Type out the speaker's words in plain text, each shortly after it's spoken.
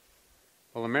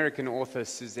Well, American author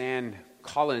Suzanne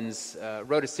Collins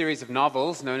wrote a series of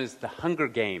novels known as The Hunger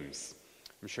Games.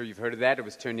 I'm sure you've heard of that. It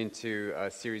was turned into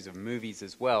a series of movies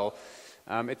as well.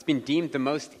 It's been deemed the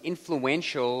most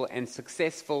influential and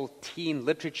successful teen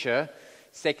literature,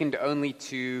 second only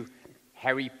to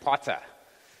Harry Potter.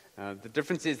 The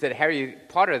difference is that Harry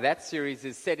Potter, that series,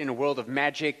 is set in a world of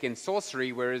magic and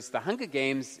sorcery, whereas The Hunger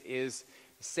Games is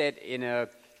set in a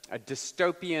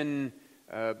dystopian,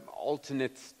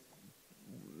 alternate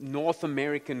North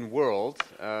American world,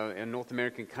 a North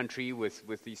American country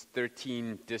with these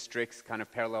 13 districts kind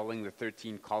of paralleling the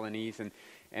 13 colonies,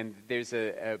 and there's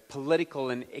a political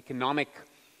and economic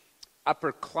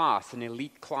upper class, an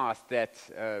elite class that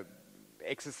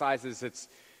exercises its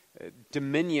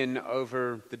dominion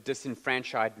over the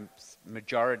disenfranchised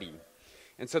majority.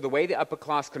 And so the way the upper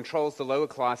class controls the lower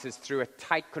class is through a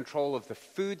tight control of the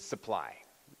food supply.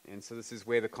 And so this is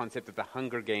where the concept of the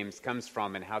Hunger Games comes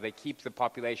from, and how they keep the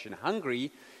population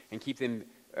hungry and keep them,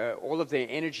 all of their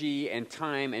energy and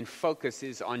time and focus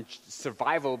is on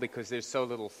survival because there's so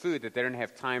little food that they don't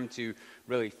have time to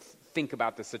really think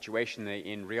about the situation they're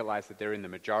in, realize that they're in the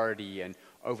majority, and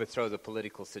overthrow the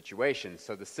political situation.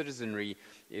 So the citizenry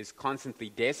is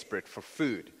constantly desperate for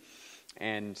food.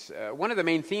 And one of the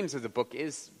main themes of the book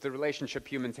is the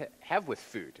relationship humans have with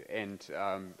food, and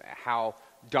how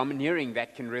domineering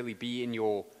that can really be in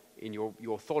your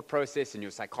thought process, in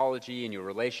your psychology, in your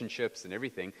relationships and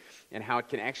everything, and how it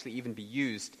can actually even be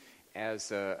used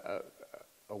as a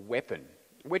weapon,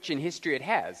 which in history it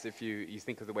has. If you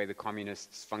think of the way the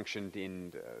communists functioned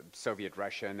in Soviet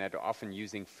Russia, and they're often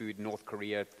using food. North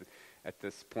Korea at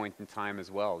this point in time as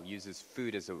well uses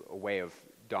food as a way of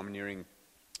domineering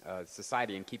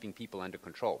society and keeping people under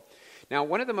control. Now,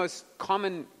 one of the most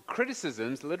common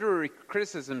criticisms, literary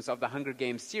criticisms of the Hunger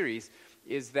Games series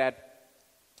is that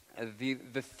the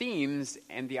themes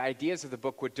and the ideas of the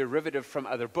book were derivative from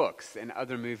other books and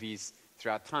other movies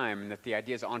throughout time, and that the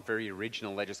ideas aren't very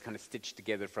original. They're just kind of stitched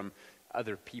together from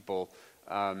other people.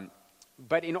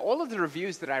 But in all of the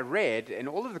reviews that I read, and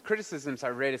all of the criticisms I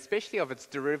read, especially of its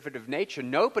derivative nature,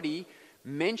 nobody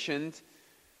mentioned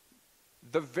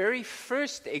the very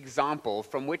first example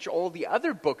from which all the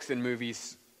other books and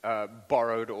movies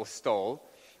borrowed or stole,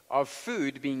 of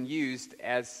food being used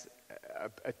as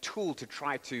a tool to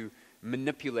try to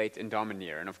manipulate and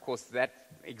domineer. And of course, that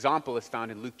example is found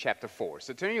in Luke chapter 4.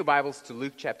 So turn your Bibles to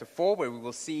Luke chapter 4, where we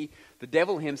will see the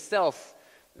devil himself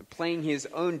playing his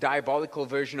own diabolical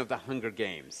version of the Hunger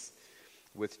Games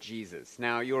with Jesus.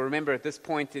 Now, you'll remember at this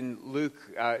point in Luke,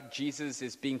 Jesus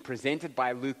is being presented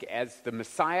by Luke as the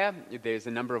Messiah. There's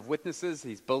a number of witnesses.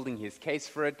 He's building his case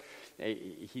for it.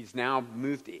 He's now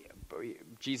moved.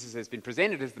 Jesus has been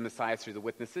presented as the Messiah through the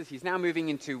witnesses. He's now moving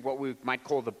into what we might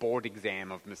call the board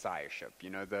exam of Messiahship. You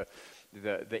know,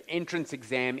 the entrance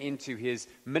exam into his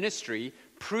ministry,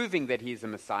 proving that he's a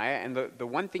Messiah. And the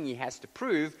one thing he has to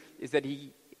prove is that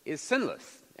he is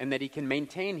sinless, and that he can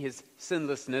maintain his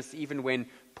sinlessness even when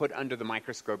put under the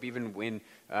microscope, even when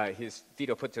his feet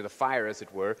are put to the fire, as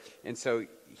it were. And so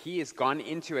he has gone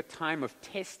into a time of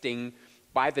testing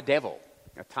by the devil,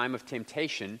 a time of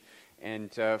temptation,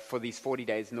 and for these 40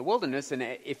 days in the wilderness. And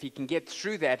if he can get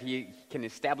through that, he can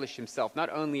establish himself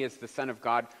not only as the Son of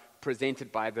God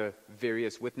presented by the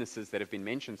various witnesses that have been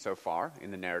mentioned so far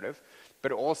in the narrative,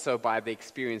 but also by the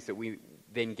experience that we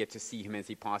then get to see him as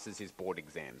he passes his board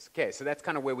exams. Okay, so that's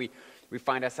kind of where we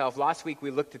find ourselves. Last week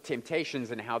we looked at temptations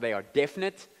and how they are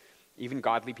definite. Even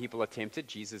godly people are tempted.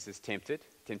 Jesus is tempted.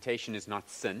 Temptation is not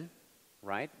sin,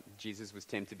 right? Jesus was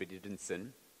tempted, but he didn't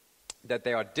sin. That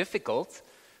they are difficult,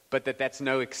 but that's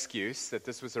no excuse, that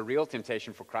this was a real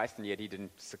temptation for Christ, and yet he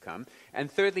didn't succumb. And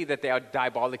thirdly, that they are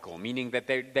diabolical, meaning that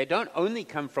they don't only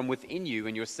come from within you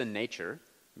and your sin nature,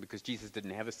 because Jesus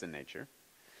didn't have a sin nature,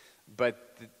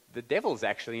 but the devil's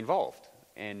actually involved.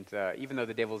 And even though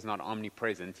the devil's not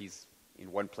omnipresent, he's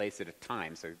in one place at a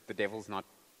time, so the devil's not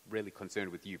really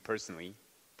concerned with you personally,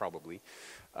 probably.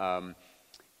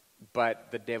 But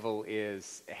the devil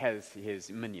has his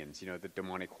minions, the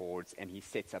demonic hordes, and he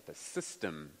sets up a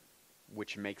system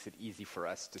which makes it easy for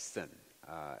us to sin,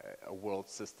 a world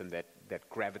system that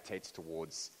gravitates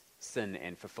towards sin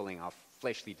and fulfilling our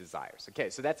fleshly desires. Okay,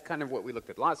 so that's kind of what we looked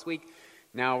at last week.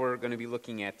 Now we're going to be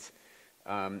looking at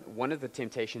one of the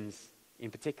temptations in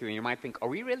particular. You might think, are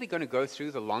we really going to go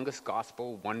through the longest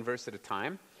gospel one verse at a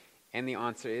time? And the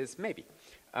answer is maybe.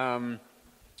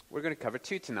 We're going to cover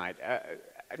two tonight.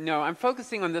 No, I'm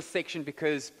focusing on this section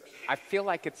because I feel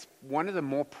like it's one of the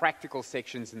more practical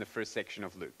sections in the first section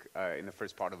of Luke, in the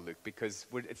first part of Luke, because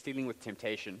it's dealing with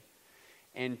temptation.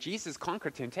 And Jesus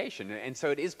conquered temptation, and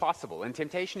so it is possible. And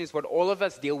temptation is what all of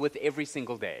us deal with every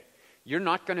single day. You're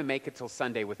not going to make it till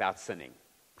Sunday without sinning.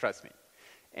 Trust me.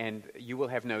 And you will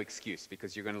have no excuse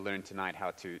because you're going to learn tonight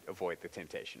how to avoid the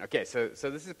temptation. Okay, so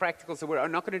this is practical. So we're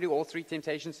not going to do all three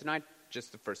temptations tonight,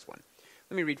 just the first one.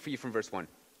 Let me read for you from verse 1.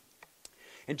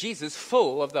 And Jesus,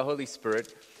 full of the Holy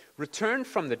Spirit, returned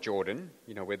from the Jordan,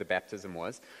 where the baptism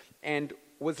was, and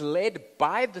was led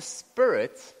by the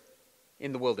Spirit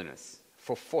in the wilderness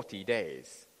for 40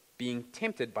 days, being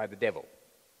tempted by the devil.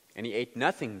 And he ate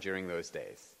nothing during those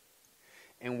days.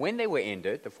 And when they were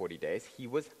ended, the 40 days, he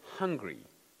was hungry.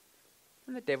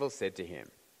 And the devil said to him,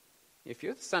 "If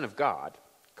you're the Son of God,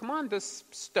 command this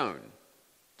stone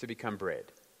to become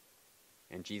bread."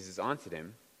 And Jesus answered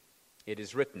him, "It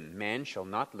is written, man shall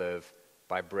not live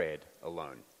by bread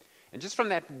alone." And just from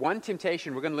that one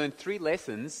temptation, we're going to learn 3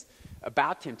 lessons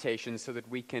about temptation so that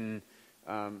we can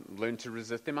learn to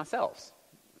resist them ourselves.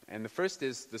 And the first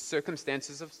is the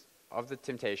circumstances of the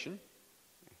temptation,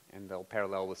 and they'll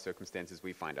parallel with circumstances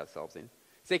we find ourselves in.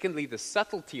 Secondly, the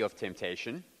subtlety of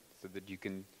temptation, so that you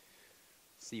can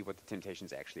see what the temptation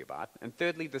is actually about. And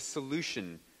thirdly, the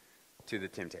solution to the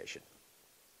temptation.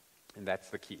 And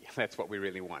that's the key. That's what we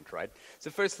really want, right?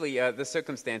 So firstly, the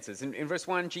circumstances. In verse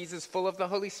 1, Jesus, full of the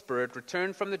Holy Spirit,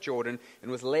 returned from the Jordan and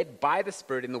was led by the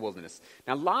Spirit in the wilderness.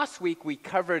 Now, last week we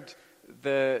covered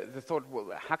the thought,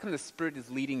 well, how come the Spirit is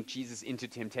leading Jesus into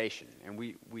temptation? And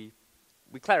we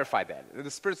clarified that. The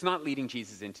Spirit's not leading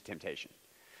Jesus into temptation.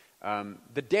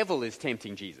 The devil is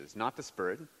tempting Jesus, not the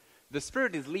Spirit. The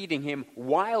Spirit is leading him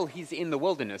while he's in the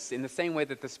wilderness, in the same way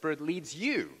that the Spirit leads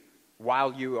you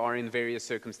while you are in various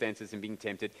circumstances and being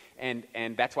tempted. And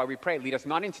that's why we pray, lead us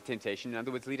not into temptation. In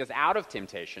other words, lead us out of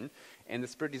temptation. And the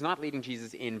Spirit is not leading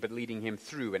Jesus in, but leading him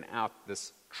through and out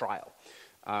this trial.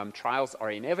 Trials are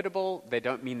inevitable. They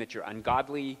don't mean that you're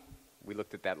ungodly. We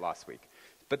looked at that last week.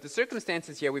 But the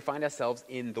circumstances here, we find ourselves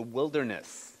in the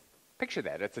wilderness. Picture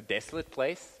that. It's a desolate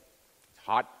place. It's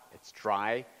hot. It's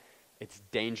dry. It's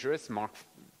dangerous.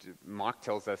 Mark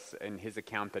tells us in his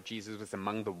account that Jesus was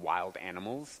among the wild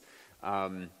animals.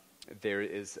 There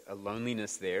is a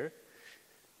loneliness there.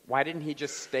 Why didn't he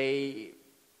just stay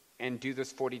and do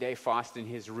this 40-day fast in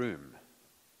his room?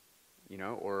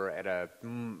 Or at a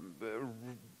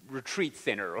retreat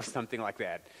center or something like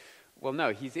that. Well,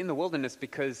 no, he's in the wilderness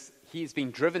because he's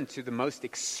being driven to the most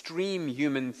extreme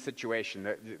human situation,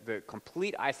 the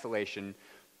complete isolation,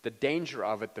 the danger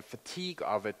of it, the fatigue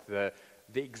of it, the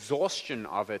exhaustion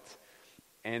of it,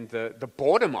 and the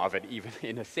boredom of it, even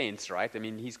in a sense, right? I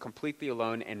mean, he's completely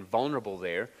alone and vulnerable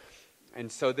there.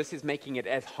 And so this is making it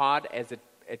as hard as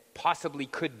it possibly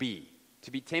could be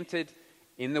to be tempted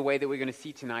in the way that we're going to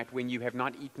see tonight, when you have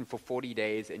not eaten for 40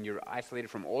 days and you're isolated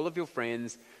from all of your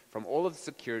friends, from all of the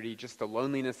security. Just the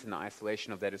loneliness and the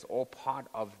isolation of that is all part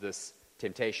of this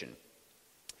temptation.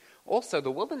 Also,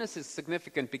 the wilderness is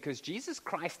significant because Jesus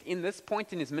Christ, in this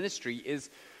point in his ministry,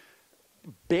 is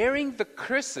bearing the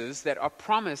curses that are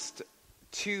promised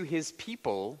to his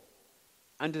people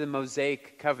under the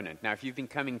Mosaic covenant. Now, if you've been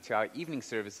coming to our evening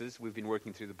services, we've been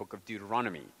working through the book of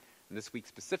Deuteronomy. And this week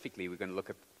specifically, we're going to look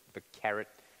at the carrot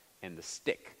and the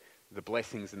stick, the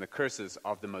blessings and the curses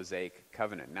of the Mosaic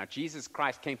covenant. Now, Jesus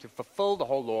Christ came to fulfill the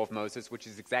whole law of Moses, which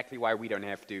is exactly why we don't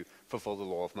have to fulfill the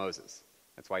law of Moses.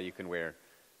 That's why you can wear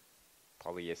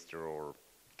polyester or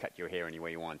cut your hair any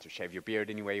way you want, or shave your beard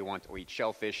any way you want, or eat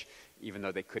shellfish, even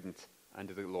though they couldn't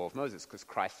under the law of Moses, because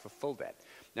Christ fulfilled that.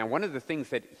 Now, one of the things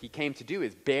that he came to do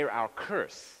is bear our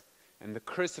curse, and the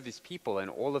curse of his people, and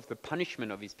all of the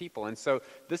punishment of his people. And so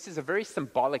this is a very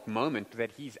symbolic moment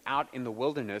that he's out in the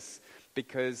wilderness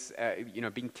because,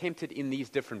 being tempted in these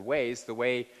different ways, the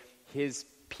way his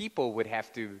people would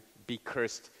have to be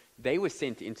cursed, they were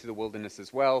sent into the wilderness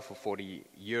as well for 40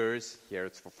 years. Here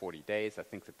it's for 40 days. I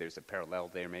think that there's a parallel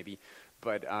there maybe.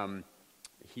 But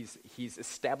he's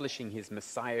establishing his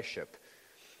messiahship.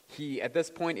 He, at this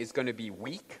point, is going to be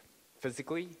weak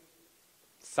physically,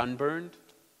 sunburned.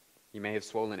 He may have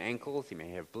swollen ankles, he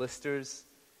may have blisters,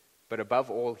 but above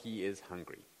all, he is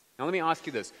hungry. Now let me ask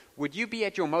you this. Would you be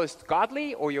at your most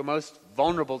godly or your most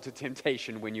vulnerable to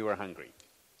temptation when you are hungry?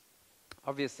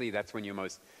 Obviously, that's when you're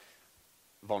most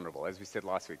vulnerable. As we said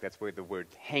last week, that's where the word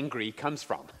hangry comes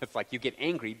from. It's like you get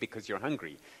angry because you're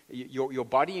hungry. Your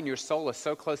body and your soul are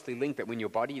so closely linked that when your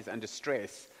body is under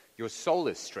stress, your soul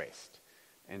is stressed.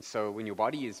 And so when your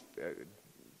body is...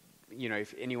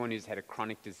 if anyone who's had a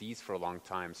chronic disease for a long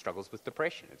time struggles with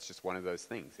depression, it's just one of those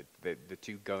things. The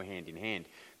two go hand in hand,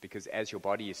 because as your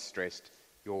body is stressed,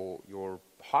 your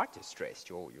heart is stressed,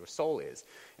 your soul is.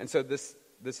 And so this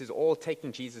is all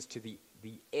taking Jesus to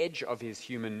the edge of his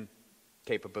human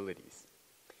capabilities.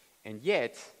 And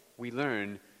yet, we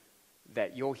learn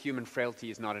that your human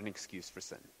frailty is not an excuse for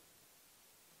sin.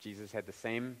 Jesus had the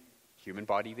same human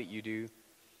body that you do.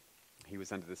 He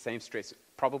was under the same stress,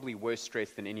 probably worse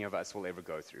stress than any of us will ever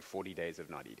go through, 40 days of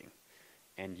not eating.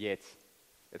 And yet,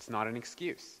 it's not an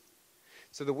excuse.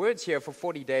 So the words here for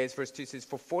 40 days, verse 2 says,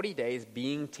 for 40 days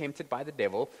being tempted by the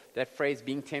devil. That phrase,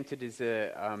 being tempted, is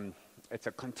it's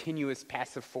a continuous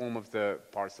passive form of the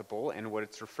participle, and what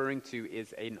it's referring to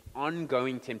is an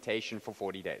ongoing temptation for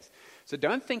 40 days. So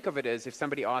don't think of it as if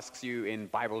somebody asks you in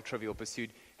Bible Trivial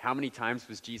Pursuit, how many times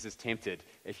was Jesus tempted?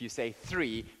 If you say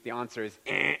 3, the answer is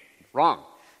wrong.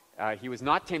 He was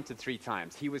not tempted 3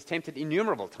 times. He was tempted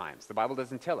innumerable times. The Bible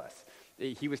doesn't tell us.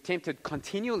 He was tempted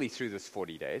continually through this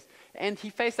 40 days, and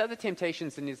he faced other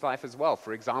temptations in his life as well.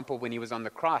 For example, when he was on the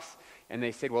cross, and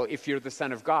they said, well, if you're the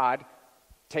Son of God,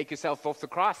 take yourself off the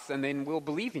cross, and then we'll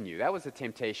believe in you. That was a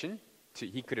temptation.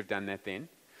 He could have done that then.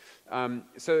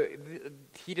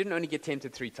 He didn't only get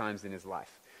tempted 3 times in his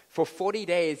life. For 40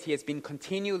 days, he has been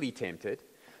continually tempted,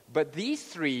 but these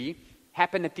 3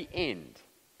 happen at the end,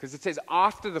 because it says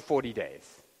after the 40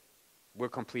 days were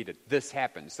completed, this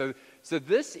happened. So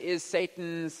this is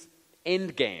Satan's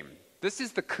end game. This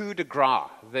is the coup de grace,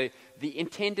 the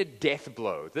intended death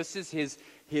blow. This is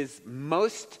his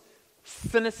most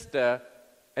sinister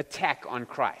attack on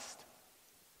Christ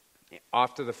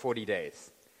after the 40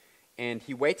 days. And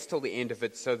he waits till the end of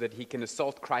it so that he can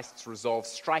assault Christ's resolve,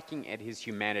 striking at his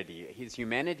humanity. His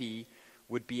humanity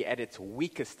would be at its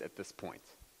weakest at this point.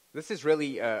 This is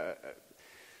really a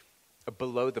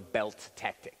below-the-belt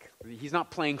tactic. He's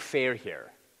not playing fair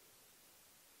here.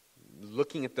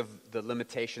 Looking at the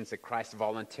limitations that Christ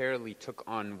voluntarily took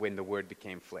on when the Word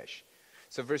became flesh.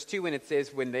 So verse 2, when it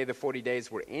says, when the 40 days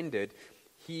were ended,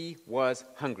 he was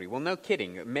hungry. Well, no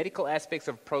kidding. Medical aspects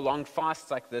of prolonged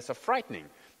fasts like this are frightening.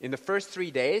 In the first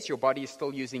 3 days, your body is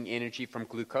still using energy from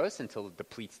glucose until it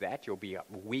depletes that. You'll be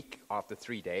weak after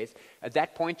 3 days. At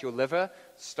that point, your liver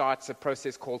starts a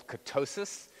process called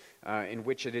ketosis, in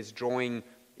which it is drawing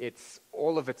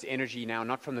all of its energy now,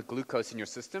 not from the glucose in your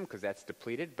system, because that's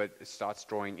depleted, but it starts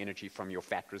drawing energy from your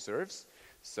fat reserves.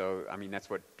 So, I mean, that's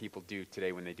what people do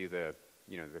today when they do the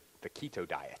keto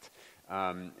diet.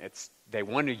 They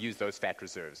want to use those fat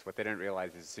reserves. What they don't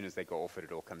realize is as soon as they go off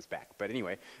it all comes back. But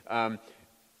anyway,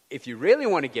 if you really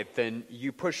want to get thin,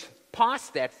 you push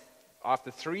past that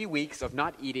after 3 weeks of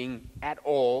not eating at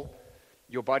all.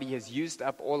 Your body has used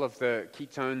up all of the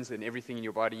ketones and everything in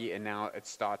your body, and now it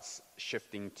starts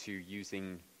shifting to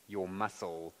using your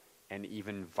muscle and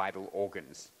even vital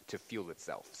organs to fuel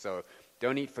itself. So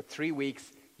don't eat for 3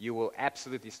 weeks. You will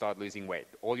absolutely start losing weight.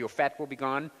 All your fat will be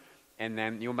gone, and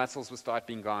then your muscles will start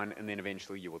being gone, and then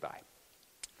eventually you will die.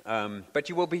 But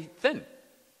you will be thin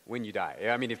when you die.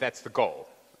 I mean, if that's the goal.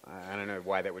 I don't know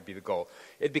why that would be the goal.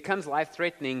 It becomes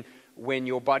life-threatening when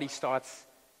your body starts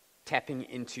tapping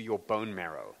into your bone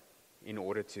marrow in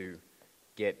order to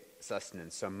get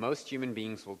sustenance. So most human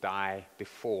beings will die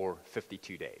before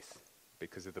 52 days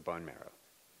because of the bone marrow.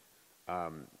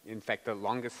 In fact, the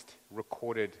longest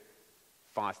recorded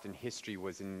fast in history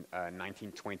was in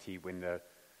 1920 when the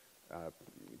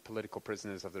political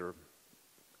prisoners of the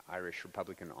Irish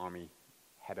Republican Army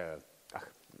had the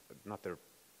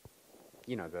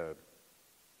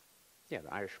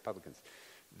Irish Republicans.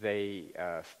 They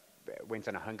went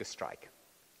on a hunger strike,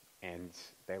 and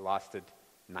they lasted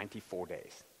 94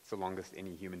 days. It's the longest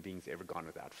any human being's ever gone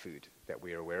without food that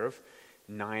we are aware of.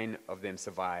 9 of them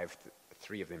survived,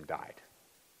 3 of them died.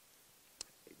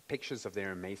 Pictures of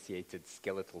their emaciated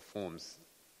skeletal forms,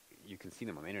 you can see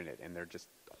them on the internet, and they're just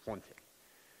haunting.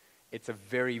 It's a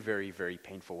very, very, very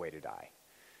painful way to die.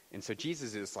 And so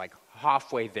Jesus is like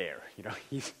halfway there.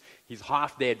 He's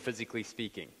half dead, physically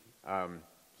speaking.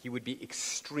 He would be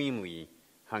extremely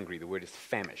hungry. The word is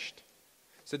famished.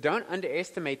 So don't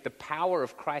underestimate the power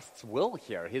of Christ's will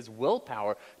here, his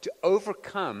willpower to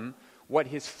overcome what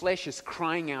his flesh is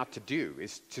crying out to do,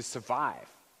 is to survive.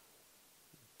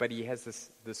 But he has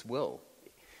this will.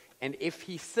 And if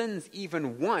he sins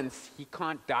even once, he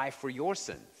can't die for your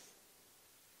sins,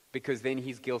 because then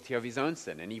he's guilty of his own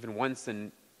sin, and even one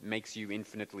sin makes you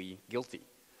infinitely guilty.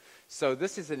 So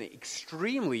this is an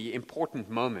extremely important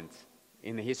moment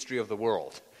in the history of the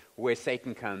world, where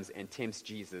Satan comes and tempts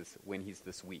Jesus when he's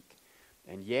this weak.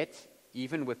 And yet,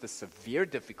 even with the severe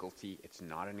difficulty, it's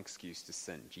not an excuse to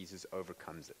sin. Jesus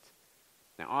overcomes it.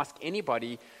 Now ask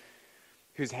anybody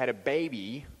who's had a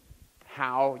baby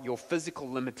how your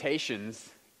physical limitations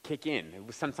kick in.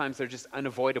 Sometimes they're just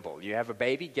unavoidable. You have a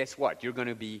baby, guess what? You're going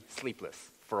to be sleepless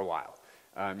for a while.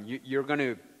 You're going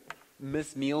to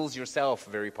miss meals yourself,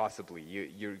 very possibly.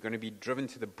 You're going to be driven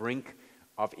to the brink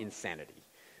of insanity.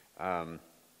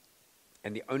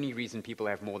 And the only reason people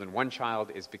have more than one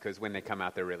child is because when they come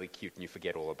out, they're really cute and you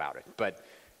forget all about it. But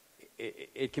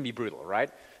it can be brutal,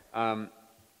 right?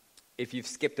 If you've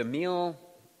skipped a meal,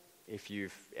 if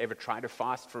you've ever tried to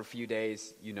fast for a few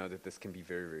days, you know that this can be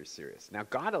very, very serious. Now,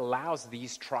 God allows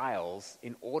these trials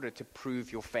in order to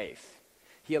prove your faith.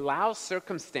 He allows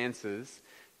circumstances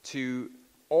to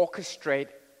orchestrate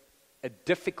a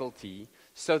difficulty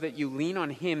so that you lean on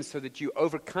Him, so that you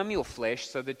overcome your flesh,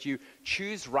 so that you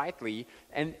choose rightly.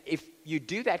 And if you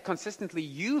do that consistently,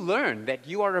 you learn that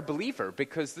you are a believer,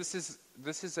 because this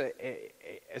is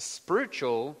a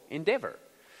spiritual endeavor.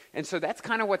 And so that's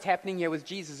kind of what's happening here with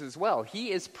Jesus as well.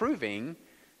 He is proving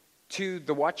to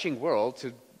the watching world,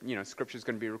 Scripture is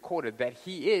going to be recorded, that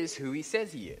He is who He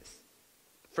says He is.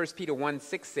 1 Peter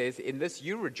 1:6 says, "In this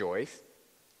you rejoice,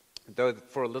 though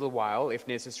for a little while, if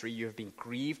necessary, you have been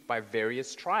grieved by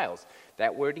various trials."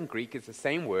 That word in Greek is the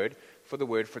same word for the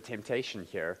word for temptation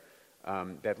here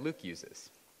that Luke uses,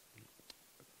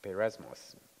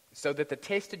 peirasmos. "So that the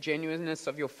tested genuineness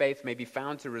of your faith may be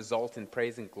found to result in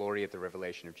praise and glory at the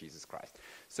revelation of Jesus Christ."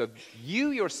 So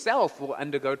you yourself will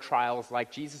undergo trials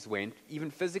like Jesus went,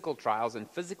 even physical trials and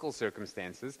physical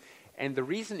circumstances, and the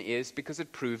reason is because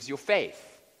it proves your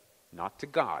faith, not to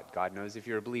God. God knows if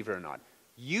you're a believer or not.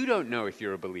 You don't know if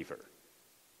you're a believer,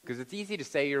 because it's easy to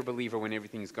say you're a believer when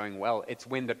everything's going well. It's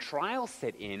when the trials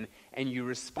set in and you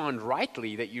respond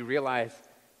rightly that you realize,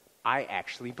 I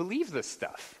actually believe this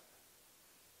stuff.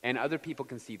 And other people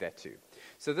can see that too.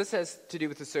 So this has to do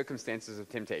with the circumstances of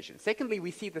temptation. Secondly,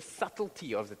 we see the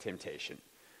subtlety of the temptation.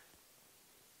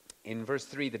 In verse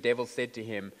 3, the devil said to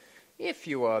him, "If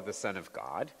you are the Son of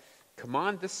God,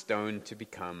 command the stone to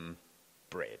become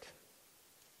bread."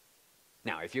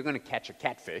 Now, if you're going to catch a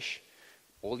catfish,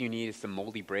 all you need is some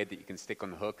moldy bread that you can stick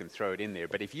on the hook and throw it in there.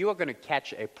 But if you are going to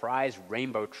catch a prize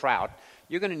rainbow trout,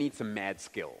 you're going to need some mad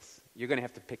skills. You're going to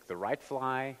have to pick the right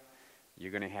fly.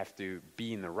 You're going to have to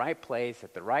be in the right place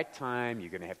at the right time.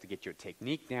 You're going to have to get your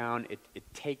technique down.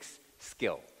 It takes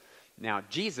skill. Now,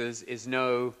 Jesus is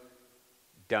no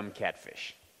dumb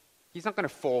catfish. He's not going to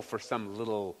fall for some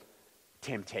little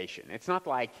temptation. It's not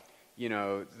like,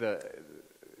 all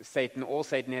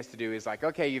Satan has to do is like,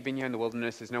 okay, you've been here in the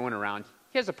wilderness, there's no one around.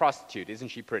 Here's a prostitute, isn't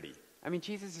she pretty? I mean,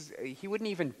 he wouldn't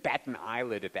even bat an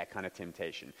eyelid at that kind of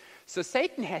temptation. So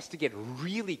Satan has to get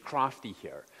really crafty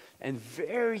here and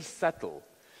very subtle,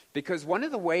 because one of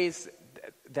the ways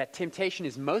that temptation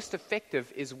is most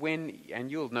effective is when, and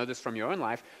you'll know this from your own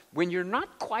life, when you're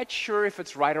not quite sure if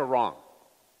it's right or wrong.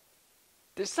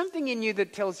 There's something in you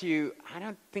that tells you, I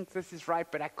don't think this is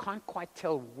right, but I can't quite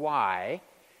tell why,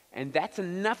 and that's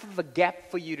enough of a gap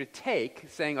for you to take,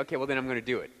 saying, okay, well then I'm going to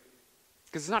do it.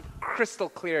 Because it's not crystal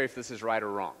clear if this is right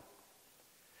or wrong.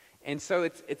 And so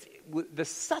it's the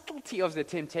subtlety of the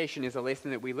temptation is a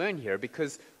lesson that we learn here,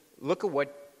 because look at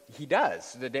what he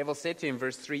does. The devil said to him,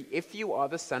 verse 3, "If you are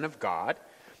the Son of God,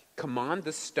 command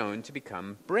the stone to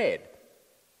become bread."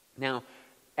 Now,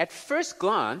 at first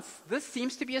glance, this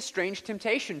seems to be a strange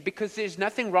temptation, because there's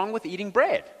nothing wrong with eating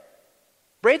bread.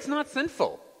 Bread's not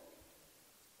sinful.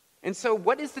 And so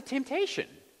what is the temptation?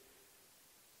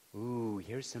 Ooh,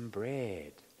 here's some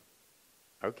bread.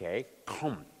 Okay,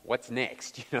 what's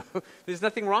next? There's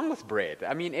nothing wrong with bread.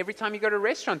 I mean, every time you go to a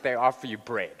restaurant, they offer you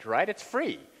bread, right? It's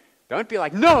free. Don't be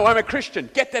like, no, I'm a Christian.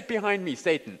 Get that behind me,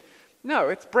 Satan. No,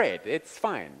 it's bread. It's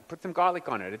fine. Put some garlic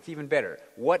on it. It's even better.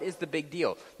 What is the big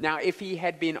deal? Now, if he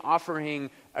had been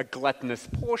offering a gluttonous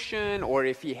portion, or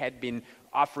if he had been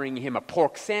offering him a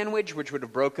pork sandwich, which would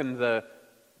have broken the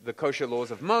kosher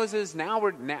laws of Moses,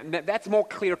 now that's more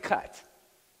clear cut.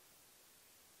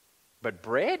 But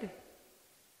bread?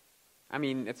 I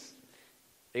mean,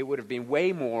 it would have been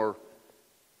way more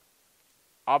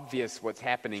obvious what's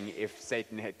happening if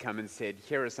Satan had come and said,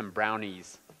 here are some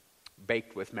brownies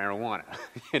baked with marijuana.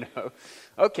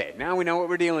 Okay, now we know what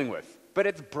we're dealing with. But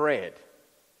it's bread.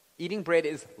 Eating bread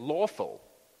is lawful.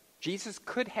 Jesus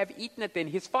could have eaten it then.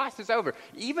 His fast is over.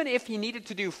 Even if he needed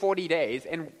to do 40 days,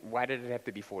 and why did it have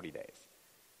to be 40 days?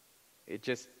 It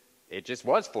just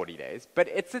was 40 days, but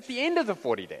it's at the end of the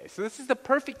 40 days. So this is the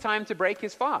perfect time to break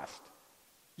his fast.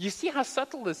 You see how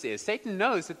subtle this is. Satan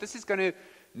knows that this is going to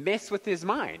mess with his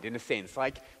mind, in a sense.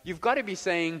 Like, you've got to be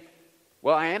saying,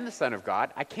 well, I am the Son of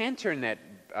God. I can turn that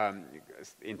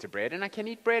into bread, and I can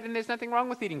eat bread, and there's nothing wrong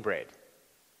with eating bread.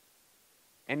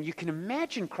 And you can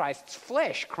imagine Christ's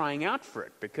flesh crying out for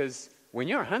it, because when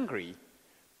you're hungry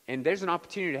and there's an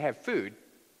opportunity to have food,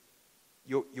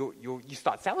 you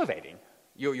start salivating.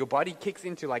 Your body kicks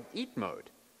into like eat mode.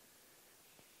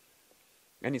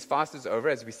 And his fast is over,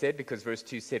 as we said, because verse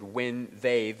 2 said, when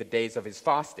the days of his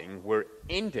fasting were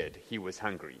ended, he was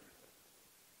hungry.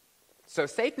 So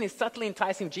Satan is subtly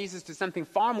enticing Jesus to something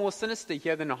far more sinister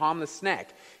here than a harmless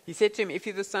snack. He said to him, if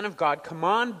you're the Son of God,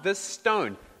 command this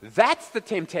stone. That's the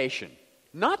temptation,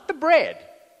 not the bread.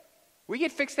 We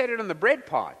get fixated on the bread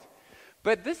part.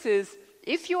 But this is,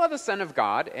 if you are the Son of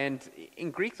God, and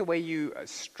in Greek the way you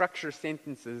structure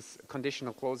sentences,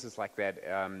 conditional clauses like that,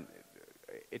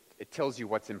 it tells you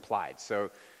what's implied.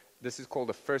 So this is called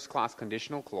a first-class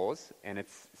conditional clause, and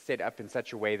it's set up in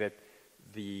such a way that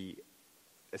the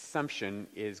assumption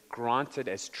is granted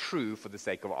as true for the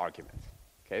sake of argument.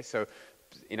 Okay, so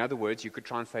in other words, you could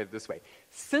translate it this way.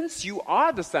 Since you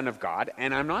are the Son of God,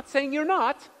 and I'm not saying you're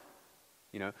not,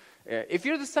 if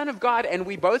you're the Son of God and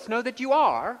we both know that you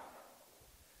are,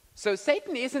 so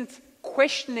Satan isn't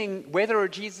questioning whether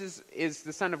Jesus is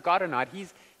the Son of God or not.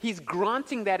 He's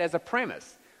granting that as a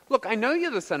premise. Look, I know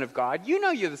you're the Son of God. You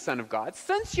know you're the Son of God.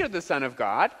 Since you're the Son of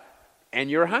God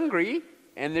and you're hungry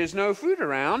and there's no food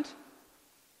around,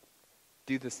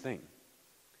 do this thing.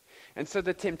 And so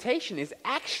the temptation is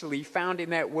actually found in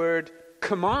that word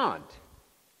command.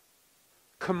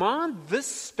 Command this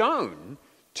stone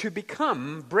to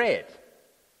become bread.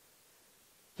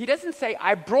 He doesn't say,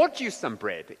 I brought you some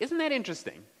bread. Isn't that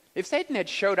interesting? If Satan had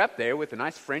showed up there with a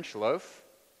nice French loaf,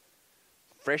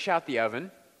 fresh out the oven,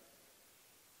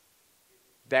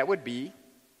 that would be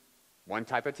one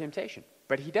type of temptation.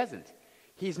 But he doesn't.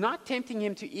 He's not tempting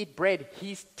him to eat bread.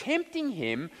 He's tempting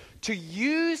him to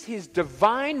use his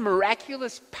divine,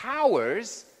 miraculous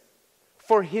powers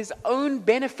for his own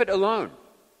benefit alone.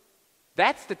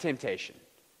 That's the temptation.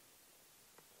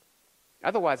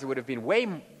 Otherwise, it would have been way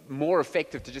more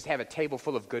effective to just have a table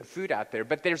full of good food out there.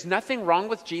 But there's nothing wrong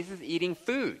with Jesus eating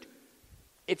food.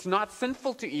 It's not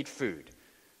sinful to eat food.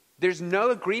 There's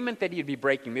no agreement that he'd be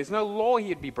breaking. There's no law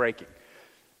he'd be breaking.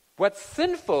 What's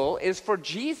sinful is for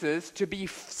Jesus to be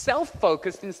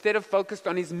self-focused instead of focused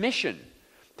on his mission.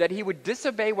 That he would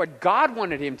disobey what God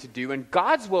wanted him to do and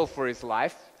God's will for his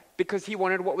life because he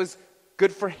wanted what was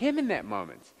good for him in that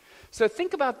moment. So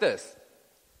think about this.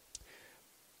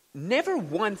 Never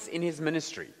once in his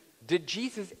ministry did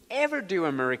Jesus ever do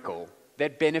a miracle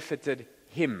that benefited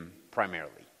him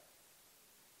primarily.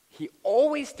 He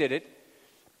always did it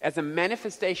as a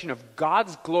manifestation of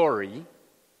God's glory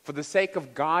for the sake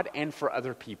of God and for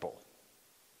other people.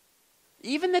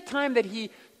 Even the time that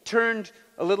he turned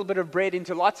a little bit of bread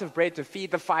into lots of bread to feed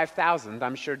the 5,000,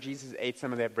 I'm sure Jesus ate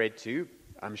some of that bread too.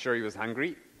 I'm sure he was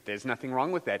hungry. There's nothing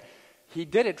wrong with that. He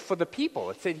did it for the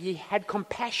people. It said he had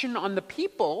compassion on the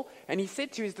people, and he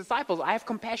said to his disciples, I have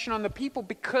compassion on the people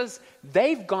because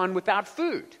they've gone without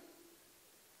food.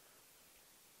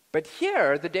 But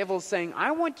here, the devil's saying,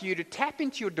 I want you to tap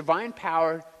into your divine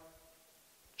power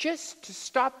just to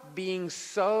stop being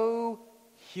so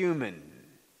human.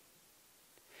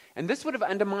 And this would have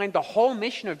undermined the whole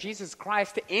mission of Jesus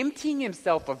Christ to emptying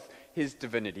himself of his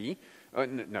divinity.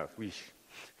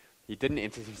 He didn't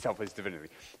empty himself of his divinity.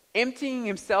 Emptying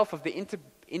himself of the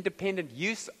independent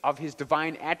use of his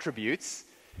divine attributes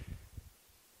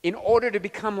in order to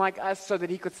become like us so that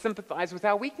he could sympathize with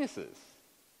our weaknesses.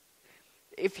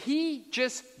 If he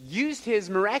just used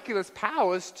his miraculous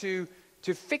powers to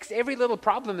fix every little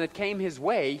problem that came his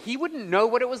way, he wouldn't know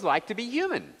what it was like to be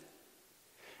human.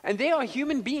 And there are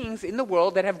human beings in the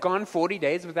world that have gone 40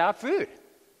 days without food.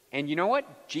 And you know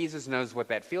what? Jesus knows what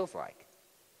that feels like.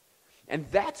 And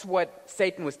that's what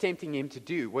Satan was tempting him to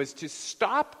do, was to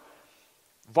stop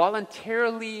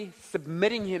voluntarily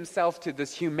submitting himself to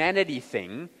this humanity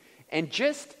thing and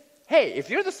just, hey, if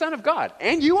you're the Son of God,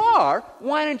 and you are,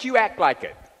 why don't you act like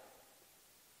it?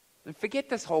 And forget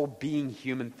this whole being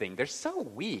human thing. They're so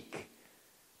weak.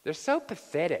 They're so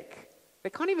pathetic.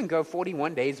 They can't even go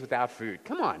 41 days without food.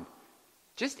 Come on.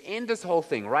 Just end this whole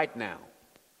thing right now.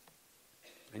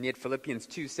 And yet Philippians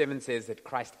 2:7 says that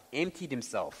Christ emptied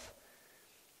himself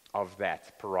of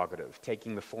that prerogative,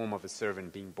 taking the form of a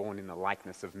servant, being born in the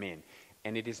likeness of men.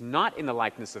 And it is not in the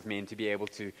likeness of men to be able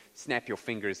to snap your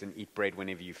fingers and eat bread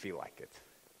whenever you feel like it.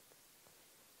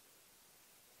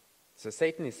 So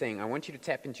Satan is saying, I want you to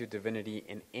tap into your divinity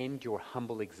and end your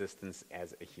humble existence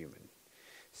as a human.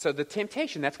 So the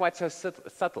temptation, that's why it's so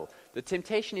subtle. The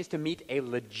temptation is to meet a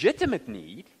legitimate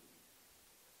need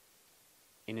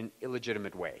in an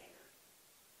illegitimate way.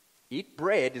 Eat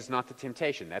bread is not the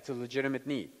temptation. That's a legitimate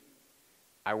need.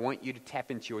 I want you to tap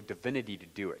into your divinity to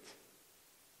do it.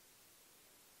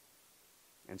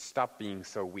 And stop being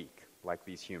so weak like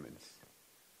these humans.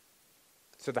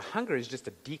 So the hunger is just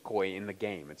a decoy in the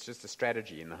game. It's just a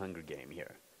strategy in the hunger game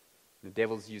here. The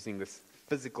devil's using this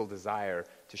physical desire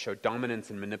to show dominance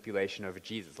and manipulation over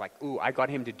Jesus. Like, ooh, I got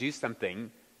him to do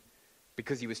something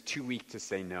because he was too weak to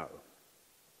say no.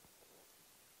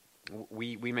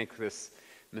 We make this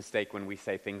mistake when we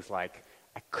say things like,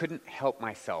 I couldn't help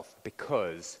myself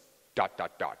because ...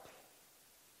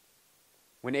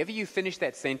 Whenever you finish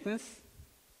that sentence,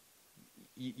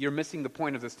 you're missing the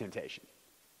point of this temptation.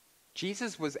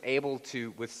 Jesus was able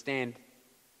to withstand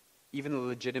even a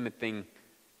legitimate thing,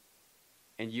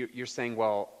 and you're saying,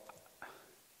 well,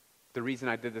 the reason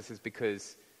I did this is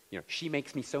because, she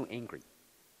makes me so angry.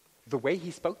 The way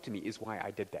he spoke to me is why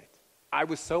I did that. I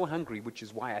was so hungry, which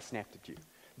is why I snapped at you.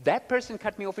 That person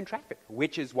cut me off in traffic,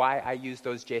 which is why I used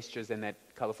those gestures and that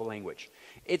colorful language.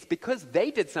 It's because they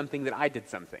did something that I did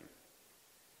something.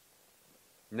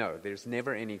 No, there's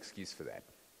never any excuse for that.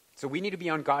 So we need to be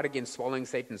on guard against swallowing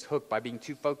Satan's hook by being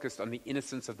too focused on the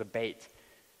innocence of the bait.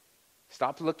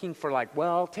 Stop looking for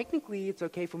technically it's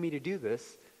okay for me to do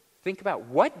this. Think about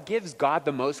what gives God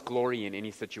the most glory in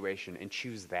any situation and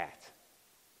choose that.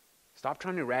 Stop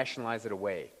trying to rationalize it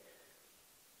away.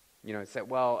 Say,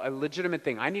 a legitimate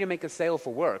thing. I need to make a sale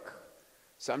for work,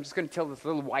 so I'm just going to tell this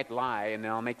little white lie and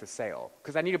then I'll make the sale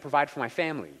because I need to provide for my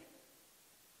family.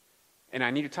 And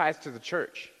I need to tithe to the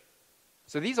church.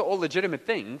 So these are all legitimate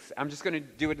things. I'm just going to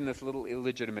do it in this little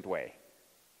illegitimate way.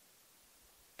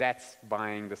 That's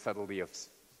buying the subtlety of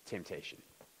temptation.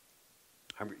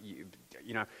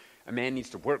 A man needs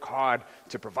to work hard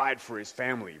to provide for his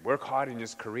family, work hard in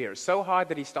his career, so hard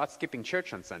that he starts skipping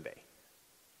church on Sunday.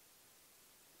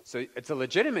 So it's a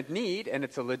legitimate need and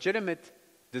it's a legitimate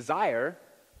desire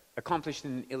accomplished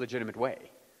in an illegitimate way.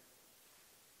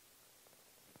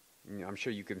 I'm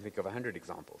sure you can think of 100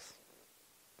 examples.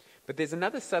 But there's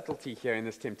another subtlety here in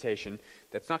this temptation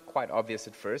that's not quite obvious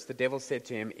at first. The devil said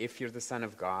to him, if you're the Son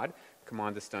of God,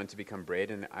 command the stone to become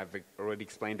bread. And I've already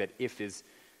explained that if is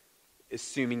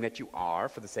assuming that you are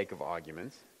for the sake of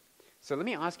argument. So let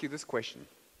me ask you this question.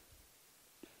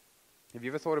 Have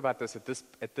you ever thought about this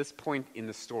at this point in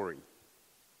the story?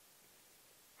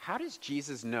 How does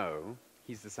Jesus know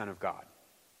he's the Son of God?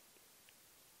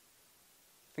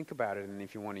 Think about it, and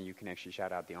if you want to, you can actually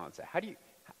shout out the answer.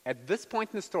 At this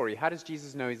point in the story, how does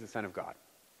Jesus know he's the Son of God?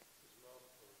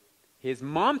 His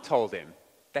mom told him.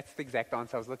 That's the exact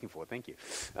answer I was looking for. Thank you.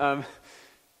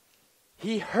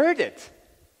 He heard it.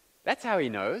 That's how he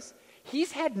knows.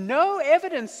 He's had no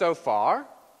evidence so far,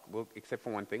 except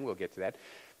for one thing. We'll get to that.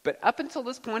 But up until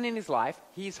this point in his life,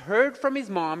 he's heard from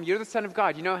his mom, you're the Son of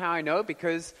God. You know how I know?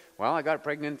 Because, I got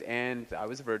pregnant and I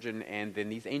was a virgin and then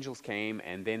these angels came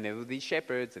and then there were these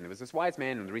shepherds and there was this wise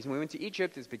man and the reason we went to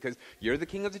Egypt is because you're the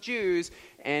King of the Jews.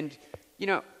 And,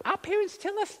 our parents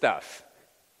tell us stuff.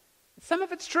 Some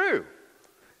of it's true.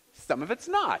 Some of it's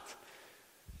not.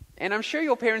 And I'm sure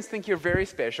your parents think you're very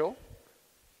special.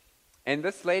 And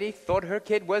this lady thought her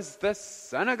kid was the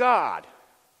Son of God.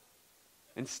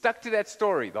 And stuck to that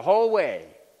story the whole way.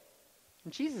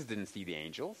 And Jesus didn't see the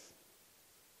angels.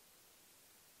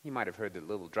 He might have heard the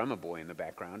little drummer boy in the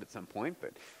background at some point,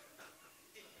 but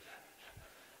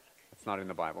that's not in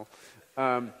the Bible.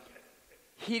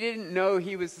 He didn't know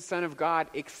he was the Son of God,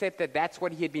 except that that's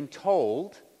what he had been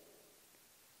told.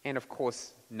 And of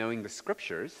course, knowing the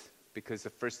scriptures, because the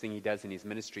first thing he does in his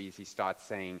ministry is he starts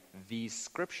saying, these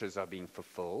scriptures are being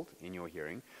fulfilled in your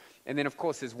hearing. And then, of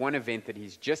course, there's one event that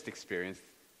he's just experienced,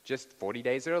 just 40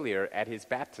 days earlier at his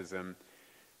baptism.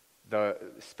 The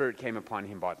Spirit came upon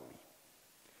him bodily.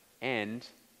 And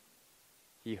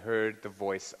he heard the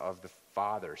voice of the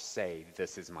Father say,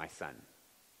 this is my Son.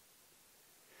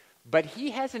 But he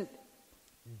hasn't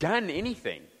done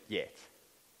anything yet.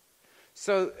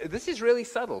 So this is really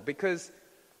subtle because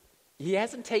he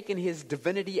hasn't taken his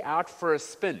divinity out for a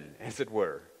spin, as it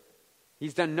were.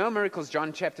 He's done no miracles.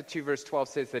 John chapter 2 verse 12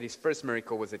 says that his first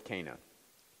miracle was at Cana,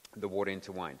 the water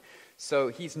into wine. So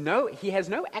he has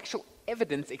no actual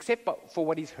evidence except for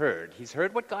what he's heard. He's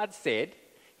heard what God said.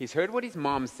 He's heard what his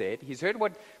mom said. He's heard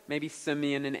what maybe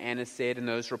Simeon and Anna said and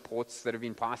those reports that have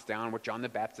been passed down, what John the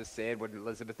Baptist said, what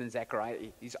Elizabeth and Zechariah.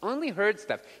 He's only heard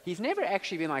stuff. He's never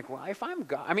actually been like, well, if I'm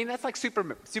God. I mean, that's like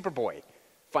Superboy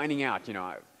finding out,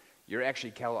 you're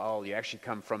actually Kal-El, you actually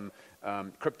come from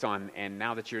Krypton, and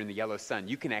now that you're in the yellow sun,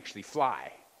 you can actually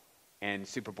fly. And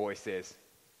Superboy says,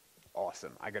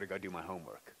 awesome, I got to go do my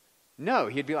homework. No,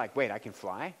 he'd be like, wait, I can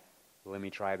fly? Let me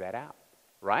try that out,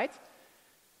 right?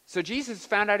 So Jesus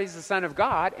found out he's the Son of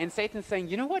God, and Satan's saying,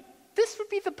 you know what? This would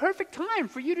be the perfect time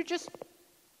for you to just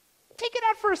take it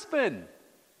out for a spin.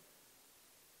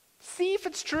 See if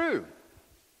it's true.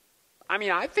 I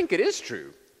mean, I think it is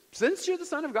true. Since you're the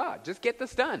Son of God, just get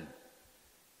this done.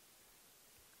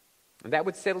 And that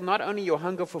would settle not only your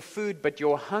hunger for food, but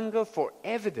your hunger for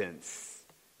evidence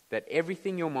that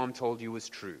everything your mom told you was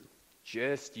true.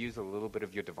 Just use a little bit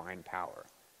of your divine power.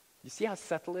 You see how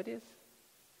subtle it is?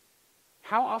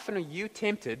 how often are you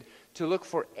tempted to look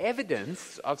for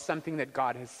evidence of something that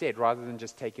God has said rather than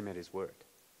just take him at his word?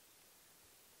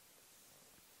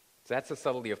 So that's the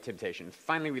subtlety of temptation.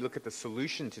 Finally, we look at the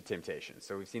solution to temptation.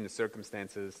 So we've seen the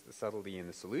circumstances, the subtlety, and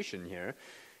the solution here.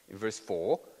 In verse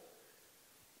 4,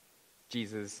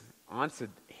 Jesus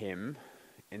answered him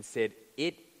and said,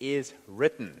 "It is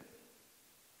written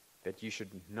that you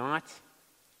should not,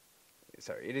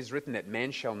 it is written that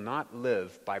man shall not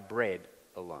live by bread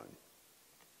alone."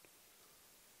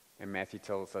 And Matthew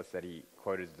tells us that he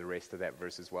quoted the rest of that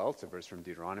verse as well. It's a verse from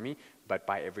Deuteronomy, but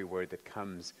by every word that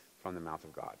comes from the mouth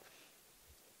of God.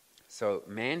 So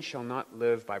man shall not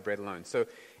live by bread alone. So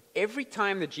every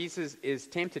time that Jesus is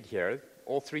tempted here,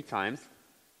 all three times,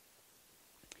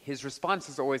 his response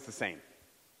is always the same.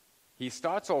 He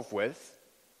starts off with,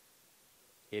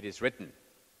 "It is written."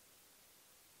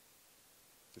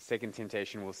 The second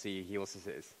temptation we'll see, he also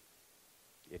says,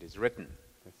 "It is written."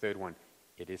 The third one,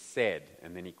 "It is said."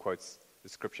 And then he quotes the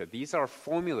scripture. These are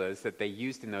formulas that they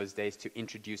used in those days to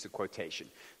introduce a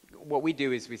quotation. What we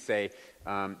do is we say,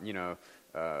 and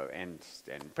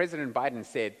President Biden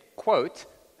said, quote,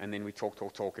 and then we talk,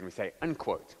 and we say,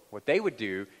 unquote. What they would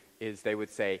do is they would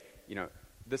say,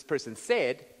 this person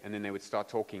said, and then they would start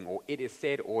talking, or it is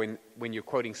said, or when you're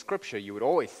quoting scripture, you would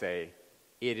always say,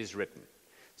 it is written.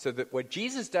 So that what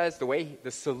Jesus does,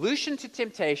 the solution to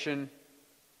temptation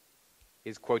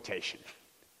is quotation.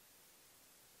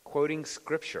 Quoting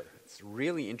scripture. It's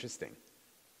really interesting.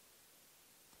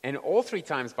 And all three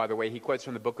times, by the way, he quotes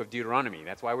from the book of Deuteronomy.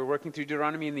 That's why we're working through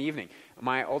Deuteronomy in the evening.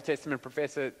 My Old Testament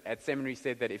professor at seminary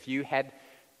said that if you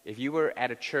were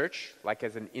at a church, like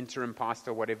as an interim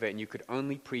pastor or whatever, and you could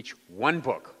only preach one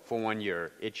book for 1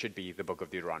 year, it should be the book of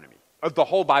Deuteronomy. Of the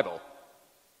whole Bible.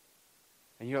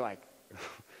 And you're like,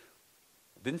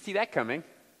 didn't see that coming.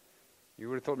 You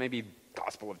would have thought maybe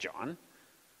Gospel of John.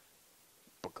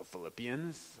 Book of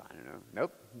Philippians, I don't know.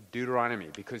 Nope, Deuteronomy,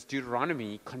 because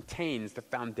Deuteronomy contains the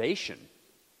foundation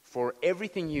for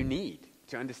everything you need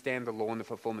to understand the law and the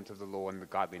fulfillment of the law and the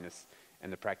godliness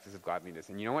and the practice of godliness.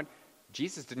 And you know what?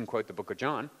 Jesus didn't quote the book of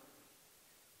John.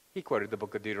 He quoted the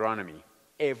book of Deuteronomy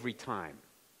every time.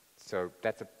 So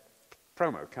that's a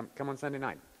promo. Come on Sunday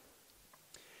night.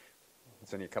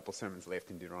 There's only a couple sermons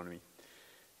left in Deuteronomy.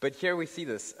 But here we see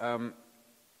this.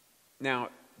 Now,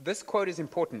 this quote is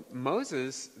important.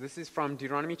 Moses, this is from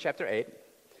Deuteronomy chapter 8.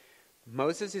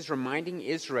 Moses is reminding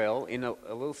Israel in a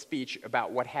little speech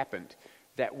about what happened.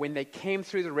 That when they came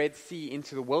through the Red Sea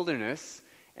into the wilderness,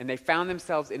 and they found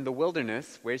themselves in the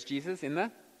wilderness, where's Jesus? In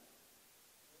the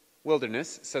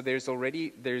wilderness. So there's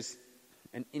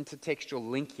an intertextual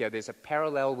link here. There's a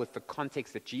parallel with the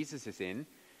context that Jesus is in,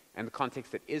 and the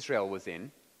context that Israel was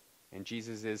in. And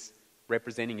Jesus is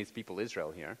representing his people Israel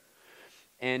here.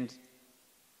 And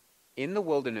in the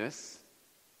wilderness,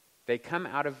 they come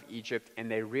out of Egypt and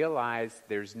they realize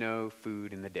there's no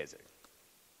food in the desert.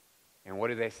 And what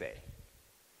do they say?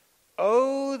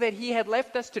 Oh, that he had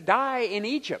left us to die in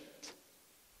Egypt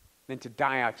than to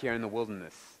die out here in the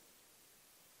wilderness.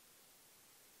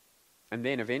 And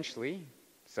then eventually,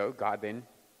 so God then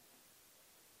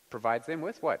provides them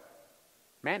with what?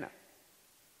 Manna.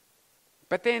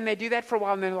 But then they do that for a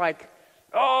while and they're like,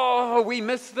 oh, we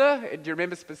missed do you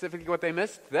remember specifically what they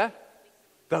missed?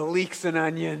 The leeks and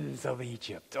onions of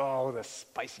Egypt. Oh, the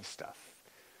spicy stuff.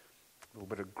 A little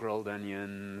bit of grilled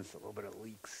onions, a little bit of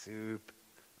leek soup.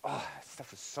 Oh, that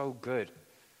stuff is so good.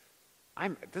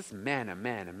 This manna.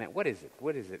 What is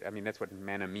it? I mean, that's what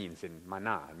manna means in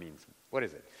mana. It means, what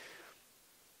is it?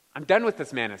 I'm done with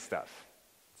this manna stuff.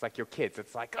 It's like your kids.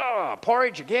 It's like, oh,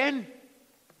 porridge again?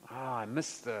 Oh, I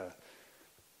miss the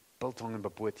biltong and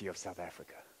bobotie of South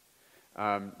Africa.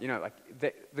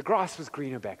 The grass was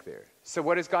greener back there. So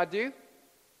what does God do?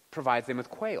 Provides them with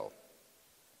quail.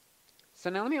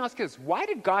 So now let me ask you this. Why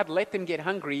did God let them get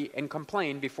hungry and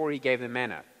complain before he gave them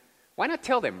manna? Why not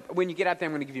tell them, when you get out there,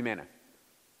 I'm going to give you manna?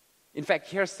 In fact,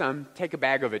 here's some. Take a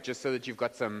bag of it just so that you've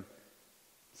got some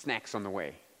snacks on the way.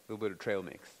 A little bit of trail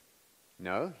mix.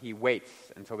 No, he waits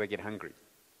until they get hungry.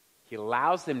 He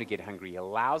allows them to get hungry. He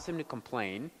allows them to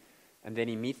complain. And then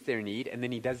he meets their need. And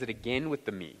then he does it again with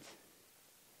the meat.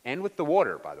 And with the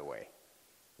water, by the way.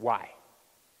 Why?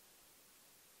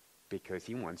 Because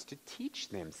he wants to teach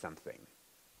them something.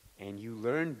 And you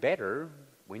learn better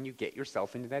when you get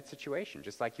yourself into that situation.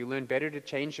 Just like you learn better to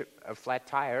change a flat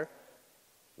tire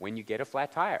when you get a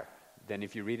flat tire than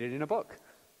if you read it in a book,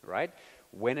 right?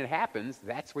 When it happens,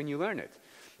 that's when you learn it.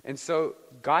 And so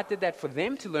God did that for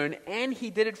them to learn, and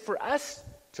he did it for us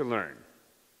to learn.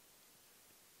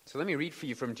 So let me read for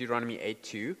you from Deuteronomy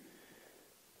 8:2.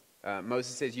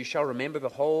 Moses says, "You shall remember the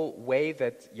whole way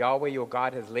that Yahweh your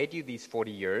God has led you these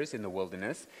 40 years in the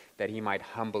wilderness, that he might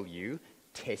humble you,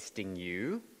 testing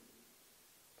you."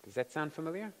 Does that sound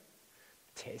familiar?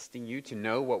 Testing you to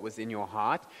know what was in your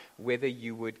heart, whether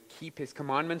you would keep his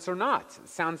commandments or not. It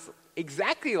sounds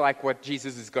exactly like what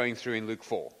Jesus is going through in Luke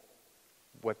 4,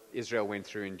 what Israel went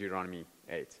through in Deuteronomy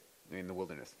 8 in the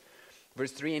wilderness.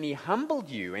 Verse 3, "And he humbled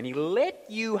you, and he let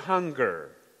you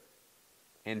hunger,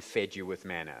 and fed you with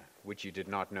manna, which you did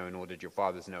not know, nor did your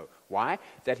fathers know." Why?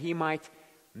 That he might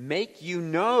make you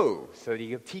know, so that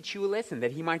he will teach you a lesson,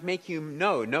 that he might make you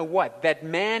know. Know what? That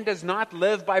man does not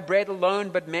live by bread alone,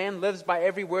 but man lives by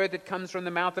every word that comes from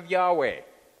the mouth of Yahweh.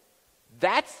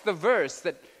 That's the verse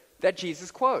that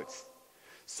Jesus quotes.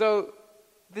 So,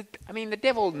 the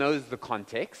devil knows the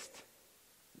context,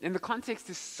 and the context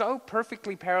is so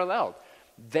perfectly paralleled.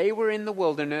 They were in the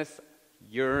wilderness,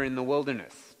 you're in the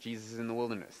wilderness. Jesus is in the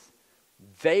wilderness.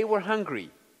 They were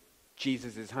hungry,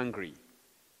 Jesus is hungry.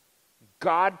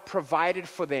 God provided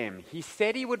for them. He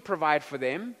said he would provide for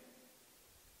them,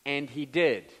 and he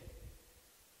did.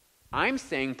 I'm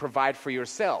saying provide for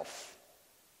yourself,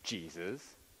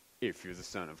 Jesus, if you're the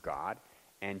Son of God.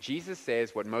 And Jesus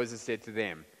says what Moses said to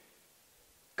them.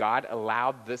 God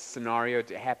allowed this scenario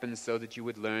to happen so that you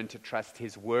would learn to trust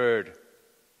his word.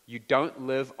 You don't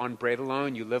live on bread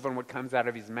alone. You live on what comes out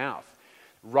of his mouth.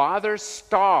 Rather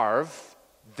starve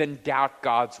than doubt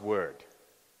God's word.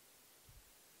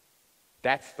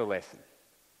 That's the lesson.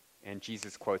 And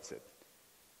Jesus quotes it.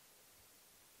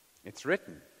 It's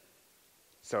written.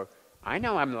 So I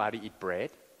know I'm allowed to eat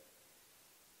bread,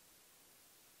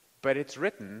 but it's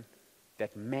written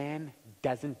that man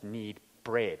doesn't need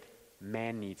bread.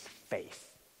 Man needs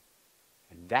faith.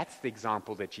 And that's the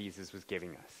example that Jesus was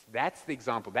giving us. That's the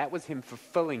example. That was him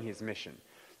fulfilling his mission,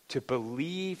 to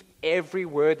believe every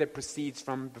word that proceeds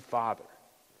from the Father.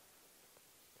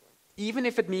 Even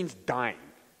if it means dying,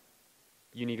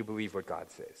 you need to believe what God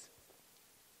says.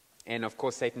 And of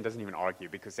course, Satan doesn't even argue,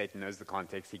 because Satan knows the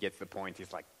context. He gets the point.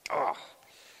 He's like,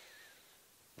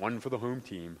 one for the home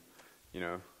team,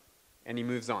 and he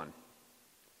moves on.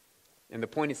 And the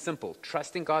point is simple.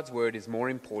 Trusting God's word is more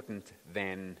important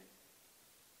than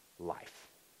life.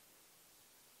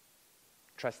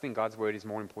 Trusting God's word is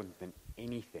more important than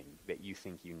anything that you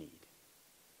think you need.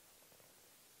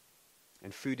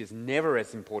 And food is never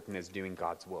as important as doing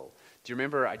God's will. Do you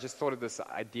remember, I just thought of this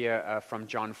idea from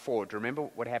John 4. Do you remember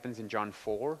what happens in John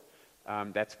 4?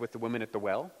 That's with the woman at the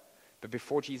well. But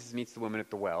before Jesus meets the woman at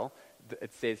the well,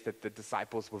 it says that the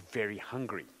disciples were very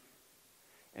hungry.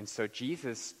 And so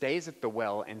Jesus stays at the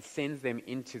well and sends them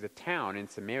into the town in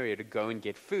Samaria to go and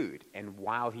get food. And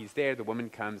while he's there, the woman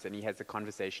comes and he has a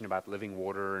conversation about living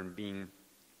water and being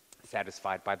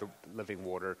satisfied by the living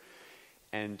water.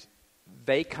 And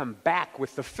they come back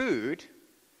with the food,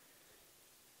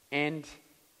 and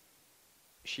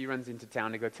she runs into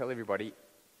town to go tell everybody,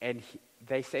 and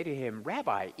they say to him,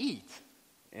 "Rabbi, eat."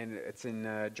 And it's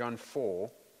in John 4.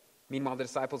 Meanwhile, the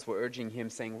disciples were urging him,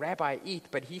 saying, "Rabbi, eat."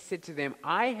 But he said to them,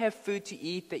 "I have food to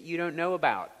eat that you don't know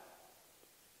about."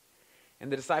 And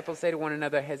the disciples say to one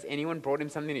another, "Has anyone brought him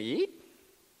something to eat?"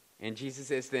 And Jesus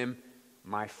says to them,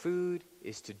 "My food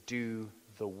is to do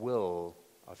the will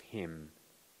of him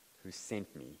who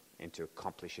sent me and to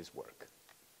accomplish his work."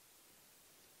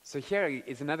 So here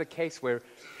is another case where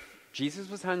Jesus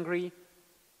was hungry,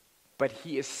 but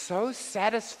he is so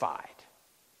satisfied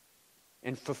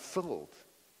and fulfilled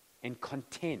and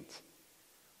content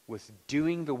with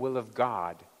doing the will of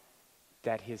God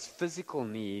that his physical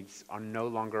needs are no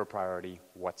longer a priority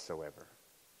whatsoever.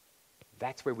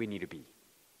 That's where we need to be.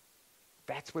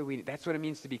 That's what it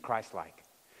means to be Christ-like.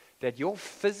 That your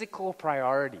physical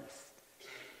priorities,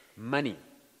 money,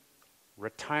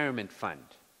 retirement fund,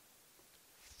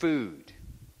 food,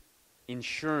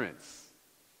 insurance,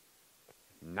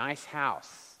 nice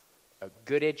house, a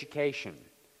good education,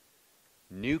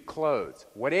 new clothes,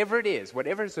 whatever it is,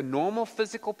 whatever is a normal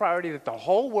physical priority that the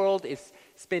whole world is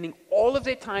spending all of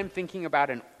their time thinking about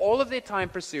and all of their time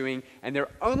pursuing, and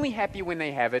they're only happy when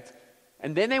they have it,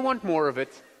 and then they want more of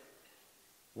it.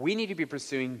 We need to be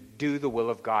pursuing, do the will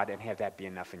of God, and have that be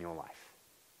enough in your life.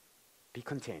 Be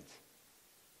content.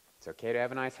 It's okay to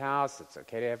have a nice house. It's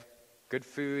okay to have good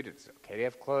food. It's okay to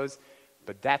have clothes.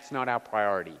 But that's not our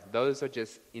priority. Those are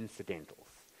just incidentals.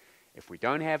 If we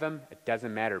don't have them, it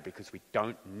doesn't matter because we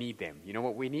don't need them. You know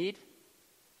what we need?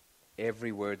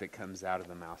 Every word that comes out of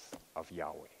the mouth of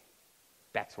Yahweh.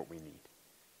 That's what we need.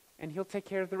 And he'll take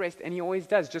care of the rest. And he always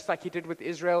does, just like he did with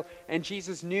Israel. And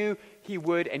Jesus knew he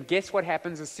would. And guess what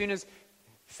happens? As soon as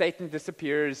Satan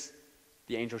disappears,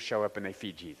 the angels show up and they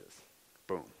feed Jesus.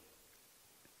 Boom.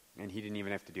 And he didn't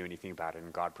even have to do anything about it,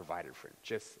 and God provided for him,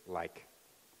 just like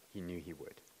he knew he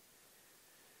would.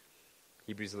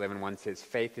 Hebrews 11:1 says,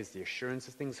 faith is the assurance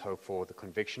of things hoped for, the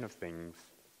conviction of things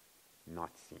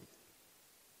not seen.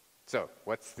 So,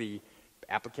 what's the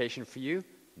application for you?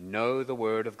 Know the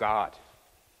Word of God.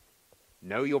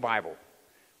 Know your Bible.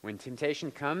 When temptation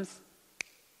comes,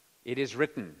 it is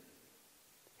written.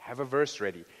 Have a verse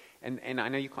ready. And I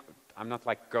know you can't, I'm not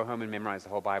like go home and memorize the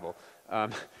whole Bible.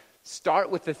 Start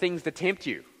with the things that tempt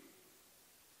you.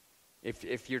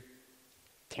 If you're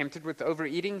tempted with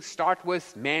overeating, start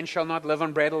with, man shall not live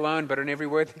on bread alone, but on every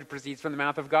word that proceeds from the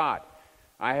mouth of God.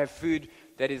 I have food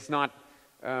that is not,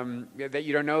 that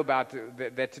you don't know about,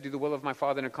 that to do the will of my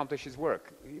Father and accomplish his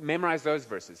work. Memorize those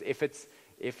verses. If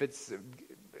it's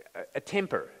a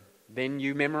temper, then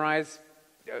you memorize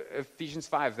Ephesians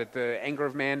 5, that the anger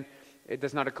of man, it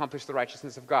does not accomplish the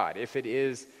righteousness of God. If it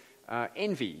is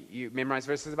envy, you memorize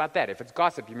verses about that. If it's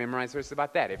gossip, you memorize verses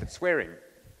about that. If it's swearing,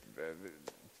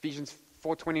 Ephesians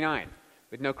 4:29,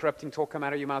 with no corrupting talk come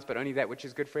out of your mouths, but only that which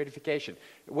is good for edification.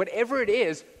 Whatever it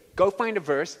is, go find a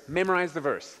verse, memorize the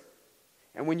verse.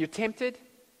 And when you're tempted,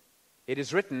 it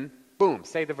is written, boom,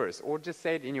 say the verse. Or just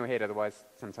say it in your head, otherwise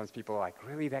sometimes people are like,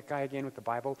 really, that guy again with the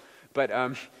Bible?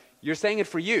 But you're saying it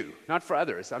for you, not for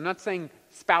others. I'm not saying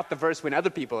spout the verse when other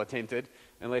people are tempted,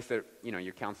 unless they're,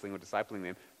 you're counseling or discipling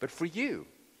them. But for you,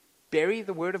 bury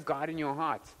the Word of God in your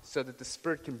heart so that the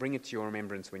Spirit can bring it to your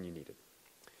remembrance when you need it.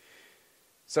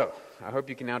 So, I hope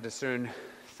you can now discern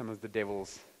some of the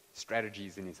devil's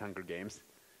strategies in his Hunger Games.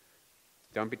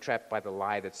 Don't be trapped by the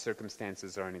lie that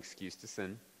circumstances are an excuse to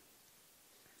sin.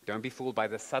 Don't be fooled by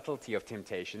the subtlety of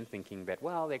temptation, thinking that,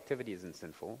 the activity isn't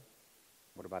sinful.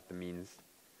 What about the means?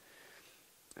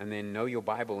 And then know your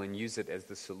Bible and use it as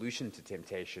the solution to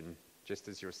temptation, just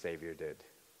as your Savior did,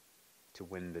 to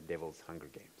win the devil's Hunger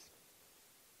Games.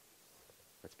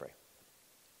 Let's pray.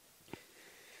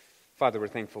 Father, we're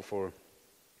thankful for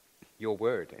your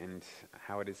word and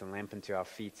how it is a lamp unto our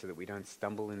feet so that we don't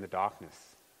stumble in the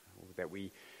darkness, that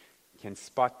we can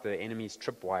spot the enemy's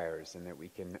tripwires and that we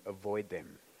can avoid them.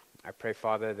 I pray,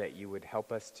 Father, that you would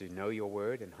help us to know your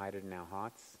word and hide it in our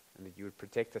hearts, and that you would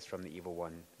protect us from the evil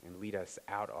one and lead us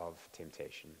out of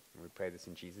temptation. And we pray this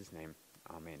in Jesus' name.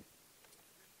 Amen.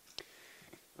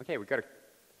 Okay, we've got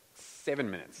 7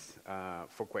 minutes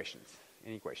for questions.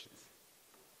 Any questions?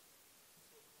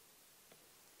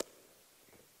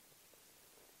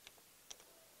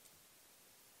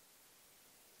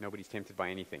 Nobody's tempted by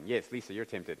anything. Yes, Lisa, you're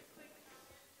tempted.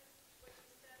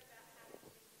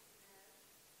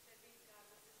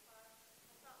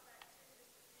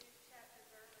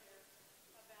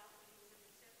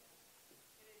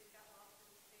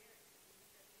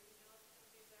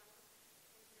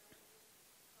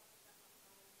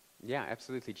 Yeah,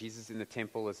 absolutely. Jesus in the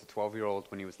temple as a 12-year-old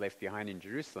when he was left behind in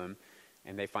Jerusalem,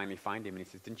 and they finally find him, and he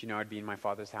says, didn't you know I'd be in my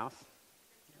Father's house?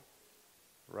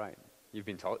 Right. You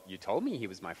told me he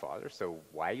was my Father, so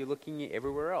why are you looking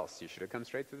everywhere else? You should have come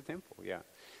straight to the temple. Yeah.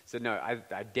 So no,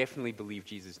 I definitely believe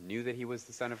Jesus knew that he was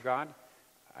the Son of God.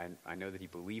 I know that he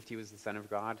believed he was the Son of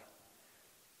God,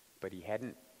 but he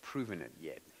hadn't proven it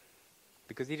yet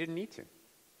because he didn't need to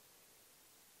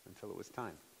until it was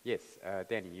time. Yes,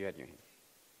 Danny, you had your hand.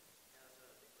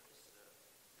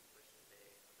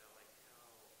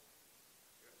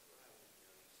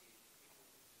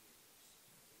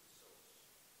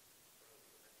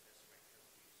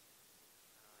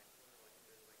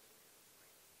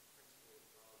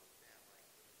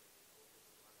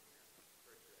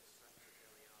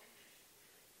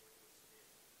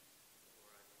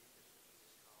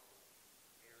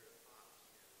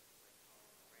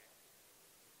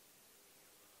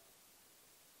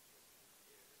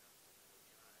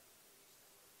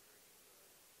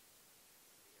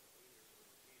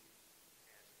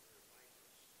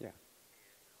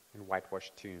 And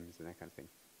whitewashed tombs and that kind of thing.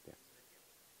 Yeah.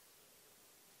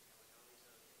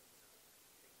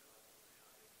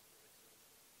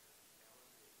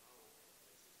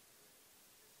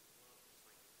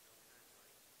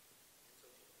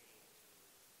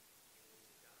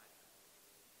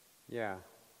 Yeah.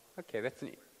 Okay, that's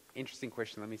an interesting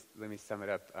question. Let me sum it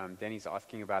up. Danny's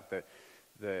asking about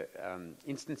the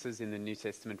instances in the New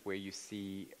Testament where you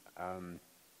see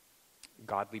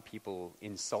godly people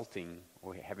insulting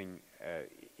or having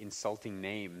insulting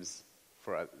names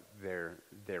for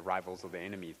their rivals or their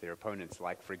enemies, their opponents.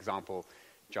 Like, for example,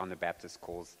 John the Baptist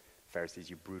calls Pharisees,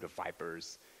 you brood of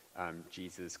vipers.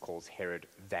 Jesus calls Herod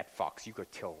that fox. You go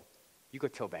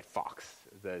tell that fox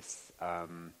this.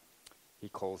 He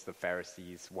calls the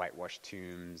Pharisees whitewashed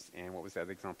tombs. And what was the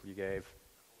other example you gave?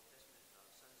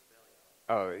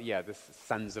 Oh, yeah, the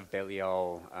sons of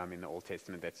Belial in the Old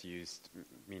Testament that's used,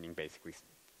 meaning basically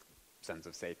sons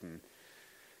of Satan,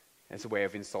 as a way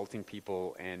of insulting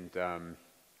people. And,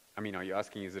 are you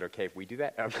asking, is it okay if we do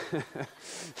that?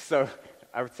 So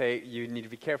I would say you need to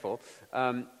be careful.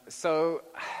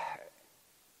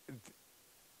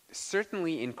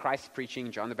 Certainly in Christ's preaching,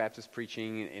 John the Baptist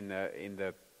preaching, in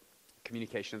the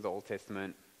communication of the Old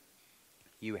Testament,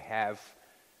 you have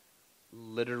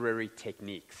literary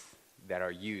techniques that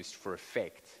are used for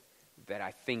effect that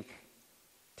I think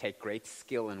take great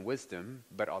skill and wisdom,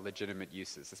 but are legitimate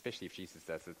uses, especially if Jesus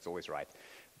does it, it's always right.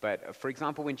 But for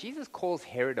example, when Jesus calls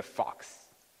Herod a fox,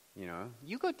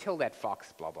 you go tell that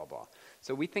fox blah, blah, blah.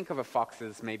 So we think of a fox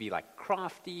as maybe like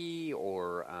crafty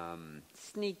or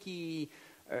sneaky,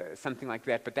 something like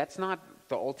that, but that's not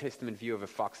the Old Testament view of a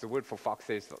fox. The word for fox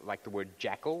is like the word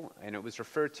jackal, and it was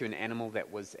referred to an animal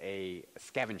that was a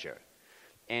scavenger.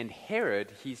 And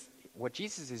Herod, what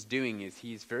Jesus is doing is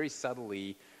he's very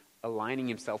subtly aligning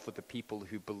himself with the people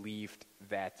who believed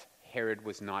that Herod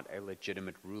was not a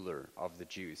legitimate ruler of the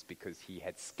Jews because he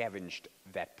had scavenged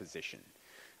that position.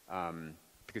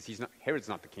 Because Herod's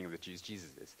not the king of the Jews,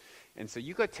 Jesus is. And so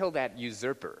you go tell that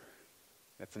usurper,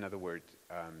 that's another word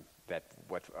that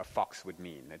what a fox would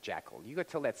mean, a jackal. You go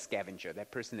tell that scavenger,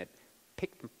 that person that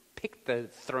picked the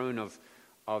throne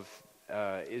of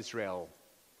Israel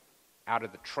out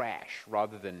of the trash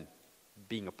rather than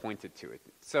being appointed to it.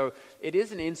 So it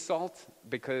is an insult,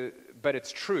 but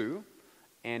it's true,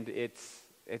 and it's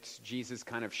Jesus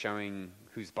kind of showing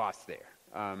who's boss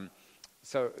there.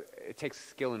 So it takes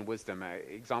skill and wisdom.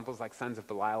 Examples like sons of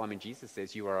Belial, Jesus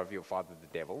says you are of your father the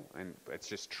devil, and it's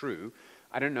just true.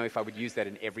 I don't know if I would use that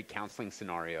in every counseling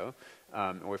scenario,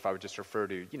 or if I would just refer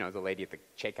to, the lady at the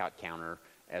checkout counter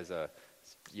as a,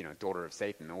 daughter of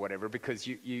Satan or whatever, because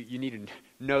you need to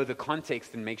know the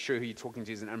context and make sure who you're talking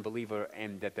to is an unbeliever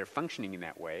and that they're functioning in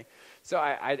that way. So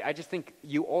I just think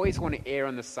you always want to err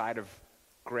on the side of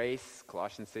grace.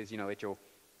 Colossians says, let your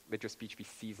speech be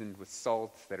seasoned with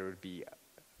salt, that it would be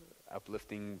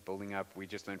uplifting, building up. We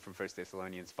just learned from 1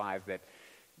 Thessalonians 5 that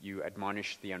you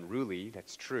admonish the unruly,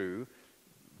 that's true,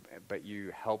 but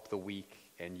you help the weak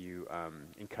and you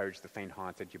encourage the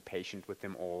faint-hearted, you're patient with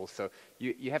them all. So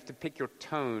you have to pick your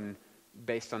tone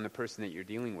based on the person that you're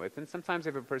dealing with. And sometimes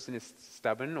if a person is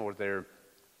stubborn or they're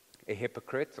a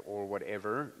hypocrite or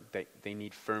whatever, they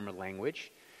need firmer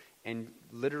language. And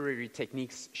literary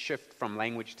techniques shift from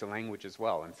language to language as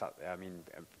well. And so,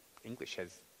 English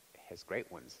has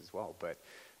great ones as well. But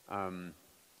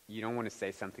you don't want to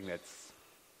say something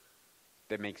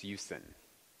that makes you sin.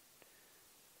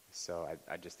 So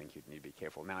I just think you need to be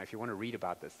careful. Now, if you want to read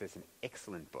about this, there's an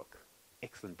excellent book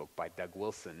by Doug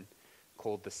Wilson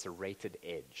called The Serrated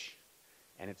Edge.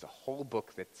 And it's a whole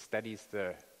book that studies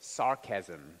the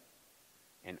sarcasm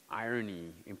and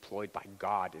irony employed by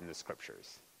God in the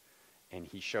scriptures. And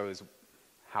he shows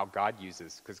how God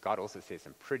uses, because God also says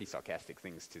some pretty sarcastic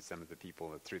things to some of the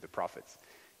people through the prophets.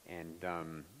 And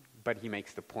but he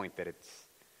makes the point that it's,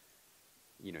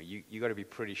 you got to be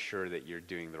pretty sure that you're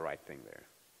doing the right thing there.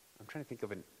 I'm trying to think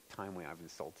of a time when I've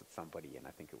insulted somebody and I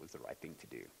think it was the right thing to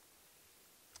do.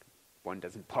 One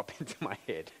doesn't pop into my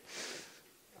head.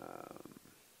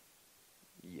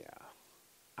 Yeah.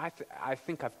 I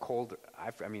think I've called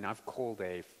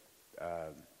a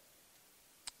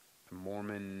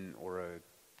Mormon or a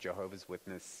Jehovah's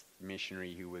Witness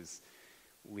missionary who was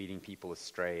leading people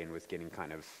astray and was getting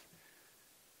kind of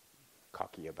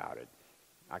cocky about it.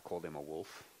 I called him a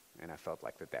wolf, and I felt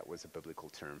like that was a biblical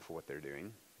term for what they're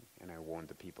doing. And I warned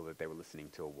the people that they were listening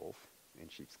to a wolf in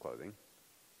sheep's clothing.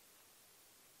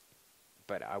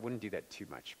 But I wouldn't do that too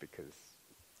much because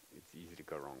it's easy to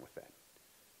go wrong with that.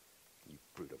 You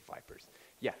brood of vipers.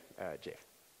 Yeah, Jeff.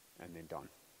 And then Don.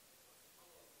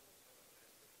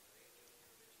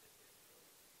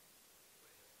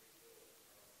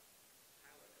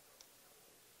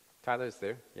 Tyler's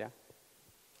there, yeah.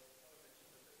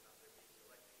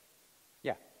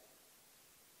 Yeah.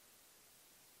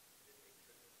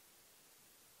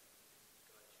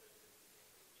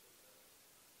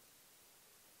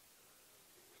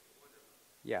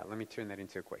 Yeah, let me turn that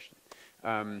into a question.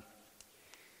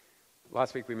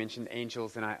 Last week we mentioned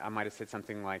angels, and I might have said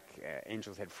something like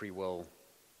angels had free will.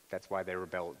 That's why they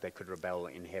rebelled. They could rebel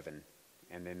in heaven.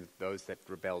 And then those that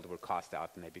rebelled were cast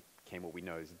out, and they became what we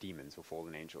know as demons or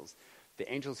fallen angels. The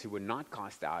angels who were not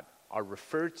cast out are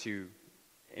referred to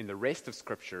in the rest of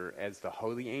Scripture as the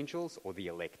holy angels or the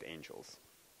elect angels.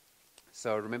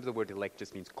 So remember, the word elect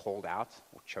just means called out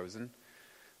or chosen.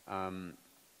 I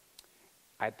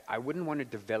wouldn't want to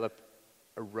develop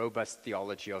a robust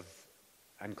theology of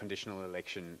unconditional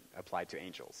election applied to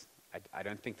angels. I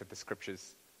don't think that the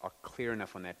scriptures are clear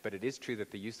enough on that, but it is true that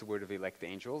they use the word of elect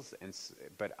angels,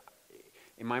 but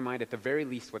in my mind, at the very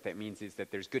least, what that means is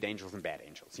that there's good angels and bad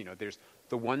angels. There's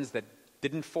the ones that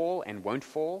didn't fall and won't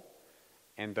fall,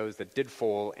 and those that did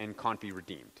fall and can't be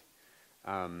redeemed.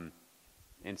 And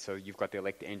so you've got the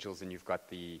elect angels and you've got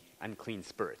the unclean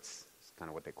spirits. It's kind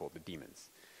of what they call the demons.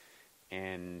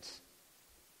 And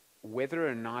whether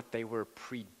or not they were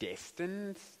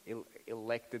predestined,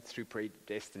 elected through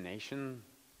predestination,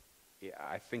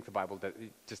 I think the Bible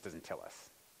it just doesn't tell us.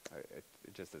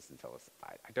 It just doesn't tell us.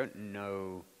 I don't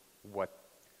know what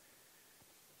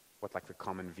like the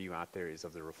common view out there is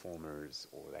of the reformers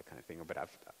or that kind of thing. But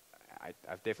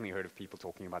I've definitely heard of people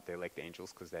talking about the elect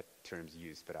angels because that term's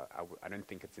used. But I don't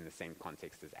think it's in the same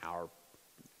context as our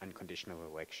unconditional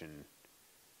election.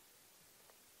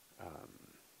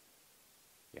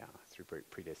 Through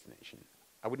predestination.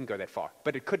 I wouldn't go that far,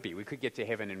 but it could be. We could get to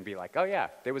heaven and be like, oh yeah,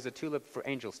 there was a tulip for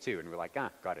angels too, and we're like,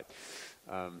 got it.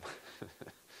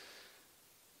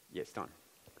 Yes, Don.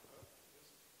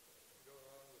 Just going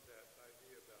on with that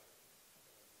idea about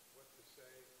what to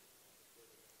say,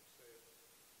 whether not to say it.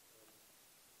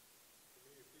 To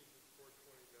me, Ephesians 4:29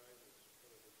 is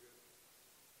kind of a good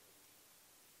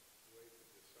way to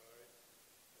decide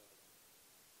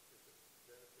if it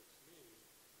benefits me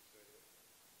to say it.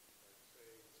 Like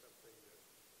saying something that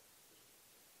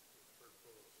is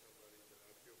hurtful of somebody that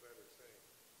I feel better saying,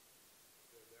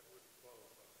 then that wouldn't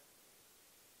qualify.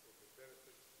 If it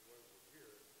benefits the ones that hear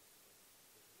it,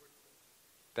 it would qualify.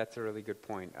 That's a really good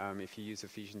point. If you use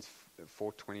Ephesians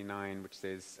 4:29, which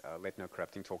says, let no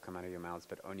corrupting talk come out of your mouths,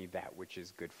 but only that which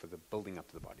is good for the building up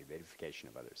of the body, the edification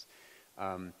of others.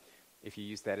 If you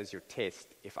use that as your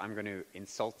test, if I'm going to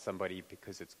insult somebody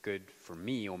because it's good for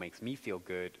me or makes me feel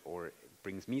good or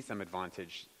brings me some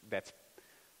advantage, that's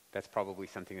probably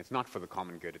something that's not for the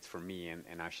common good, it's for me,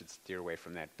 and I should steer away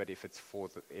from that. But if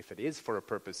it is for a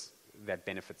purpose that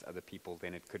benefits other people,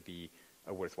 then it could be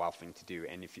a worthwhile thing to do.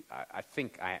 And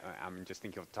I'm just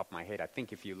thinking off the top of my head, I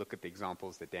think if you look at the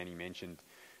examples that Danny mentioned,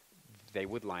 they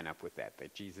would line up with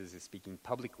that Jesus is speaking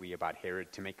publicly about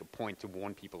Herod to make a point to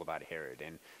warn people about Herod.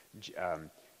 And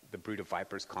the brood of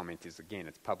vipers comment is, again,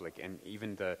 it's public. And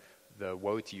even the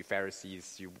woe to you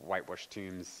Pharisees, you whitewashed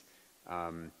tombs,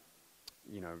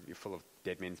 you're full of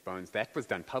dead men's bones. That was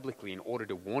done publicly in order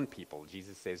to warn people.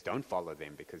 Jesus says, don't follow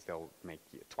them because they'll make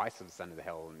you twice of the son of the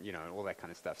hell, and all that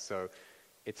kind of stuff. So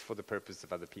it's for the purpose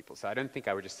of other people. So I don't think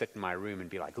I would just sit in my room and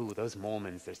be like, ooh, those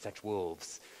Mormons, they're such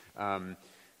wolves.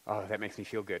 Oh, that makes me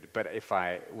feel good. But if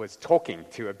I was talking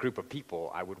to a group of people,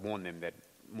 I would warn them that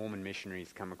Mormon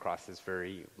missionaries come across as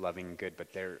very loving and good,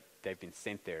 but they've been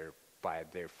sent there by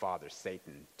their father,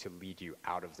 Satan, to lead you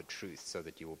out of the truth so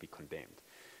that you will be condemned.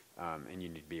 And you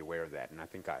need to be aware of that. And I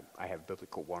think I have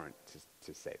biblical warrant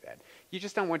to say that. You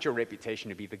just don't want your reputation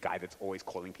to be the guy that's always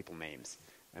calling people names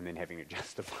and then having to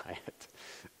justify it.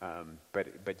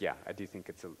 But yeah, I do think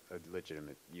it's a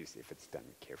legitimate use if it's done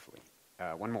carefully.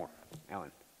 One more.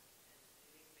 Alan.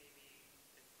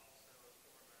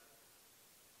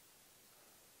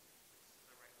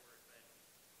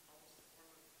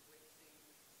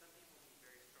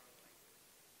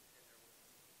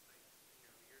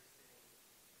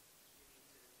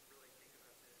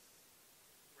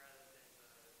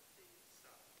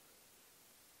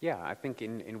 Yeah, I think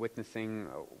in witnessing,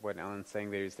 what Alan's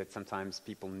saying there is that sometimes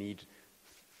people need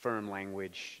firm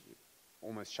language,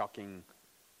 almost shocking,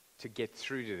 to get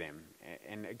through to them.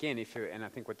 And again, and I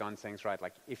think what Don's saying is right,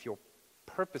 like if your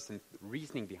purpose and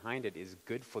reasoning behind it is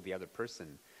good for the other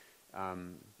person,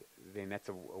 then that's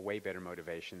a way better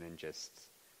motivation than just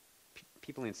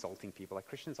people insulting people. Like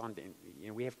Christians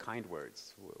we have kind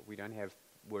words. We don't have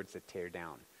words that tear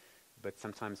down. But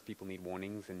sometimes people need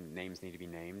warnings and names need to be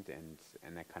named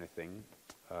and that kind of thing.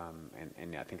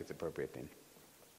 And I think it's appropriate then.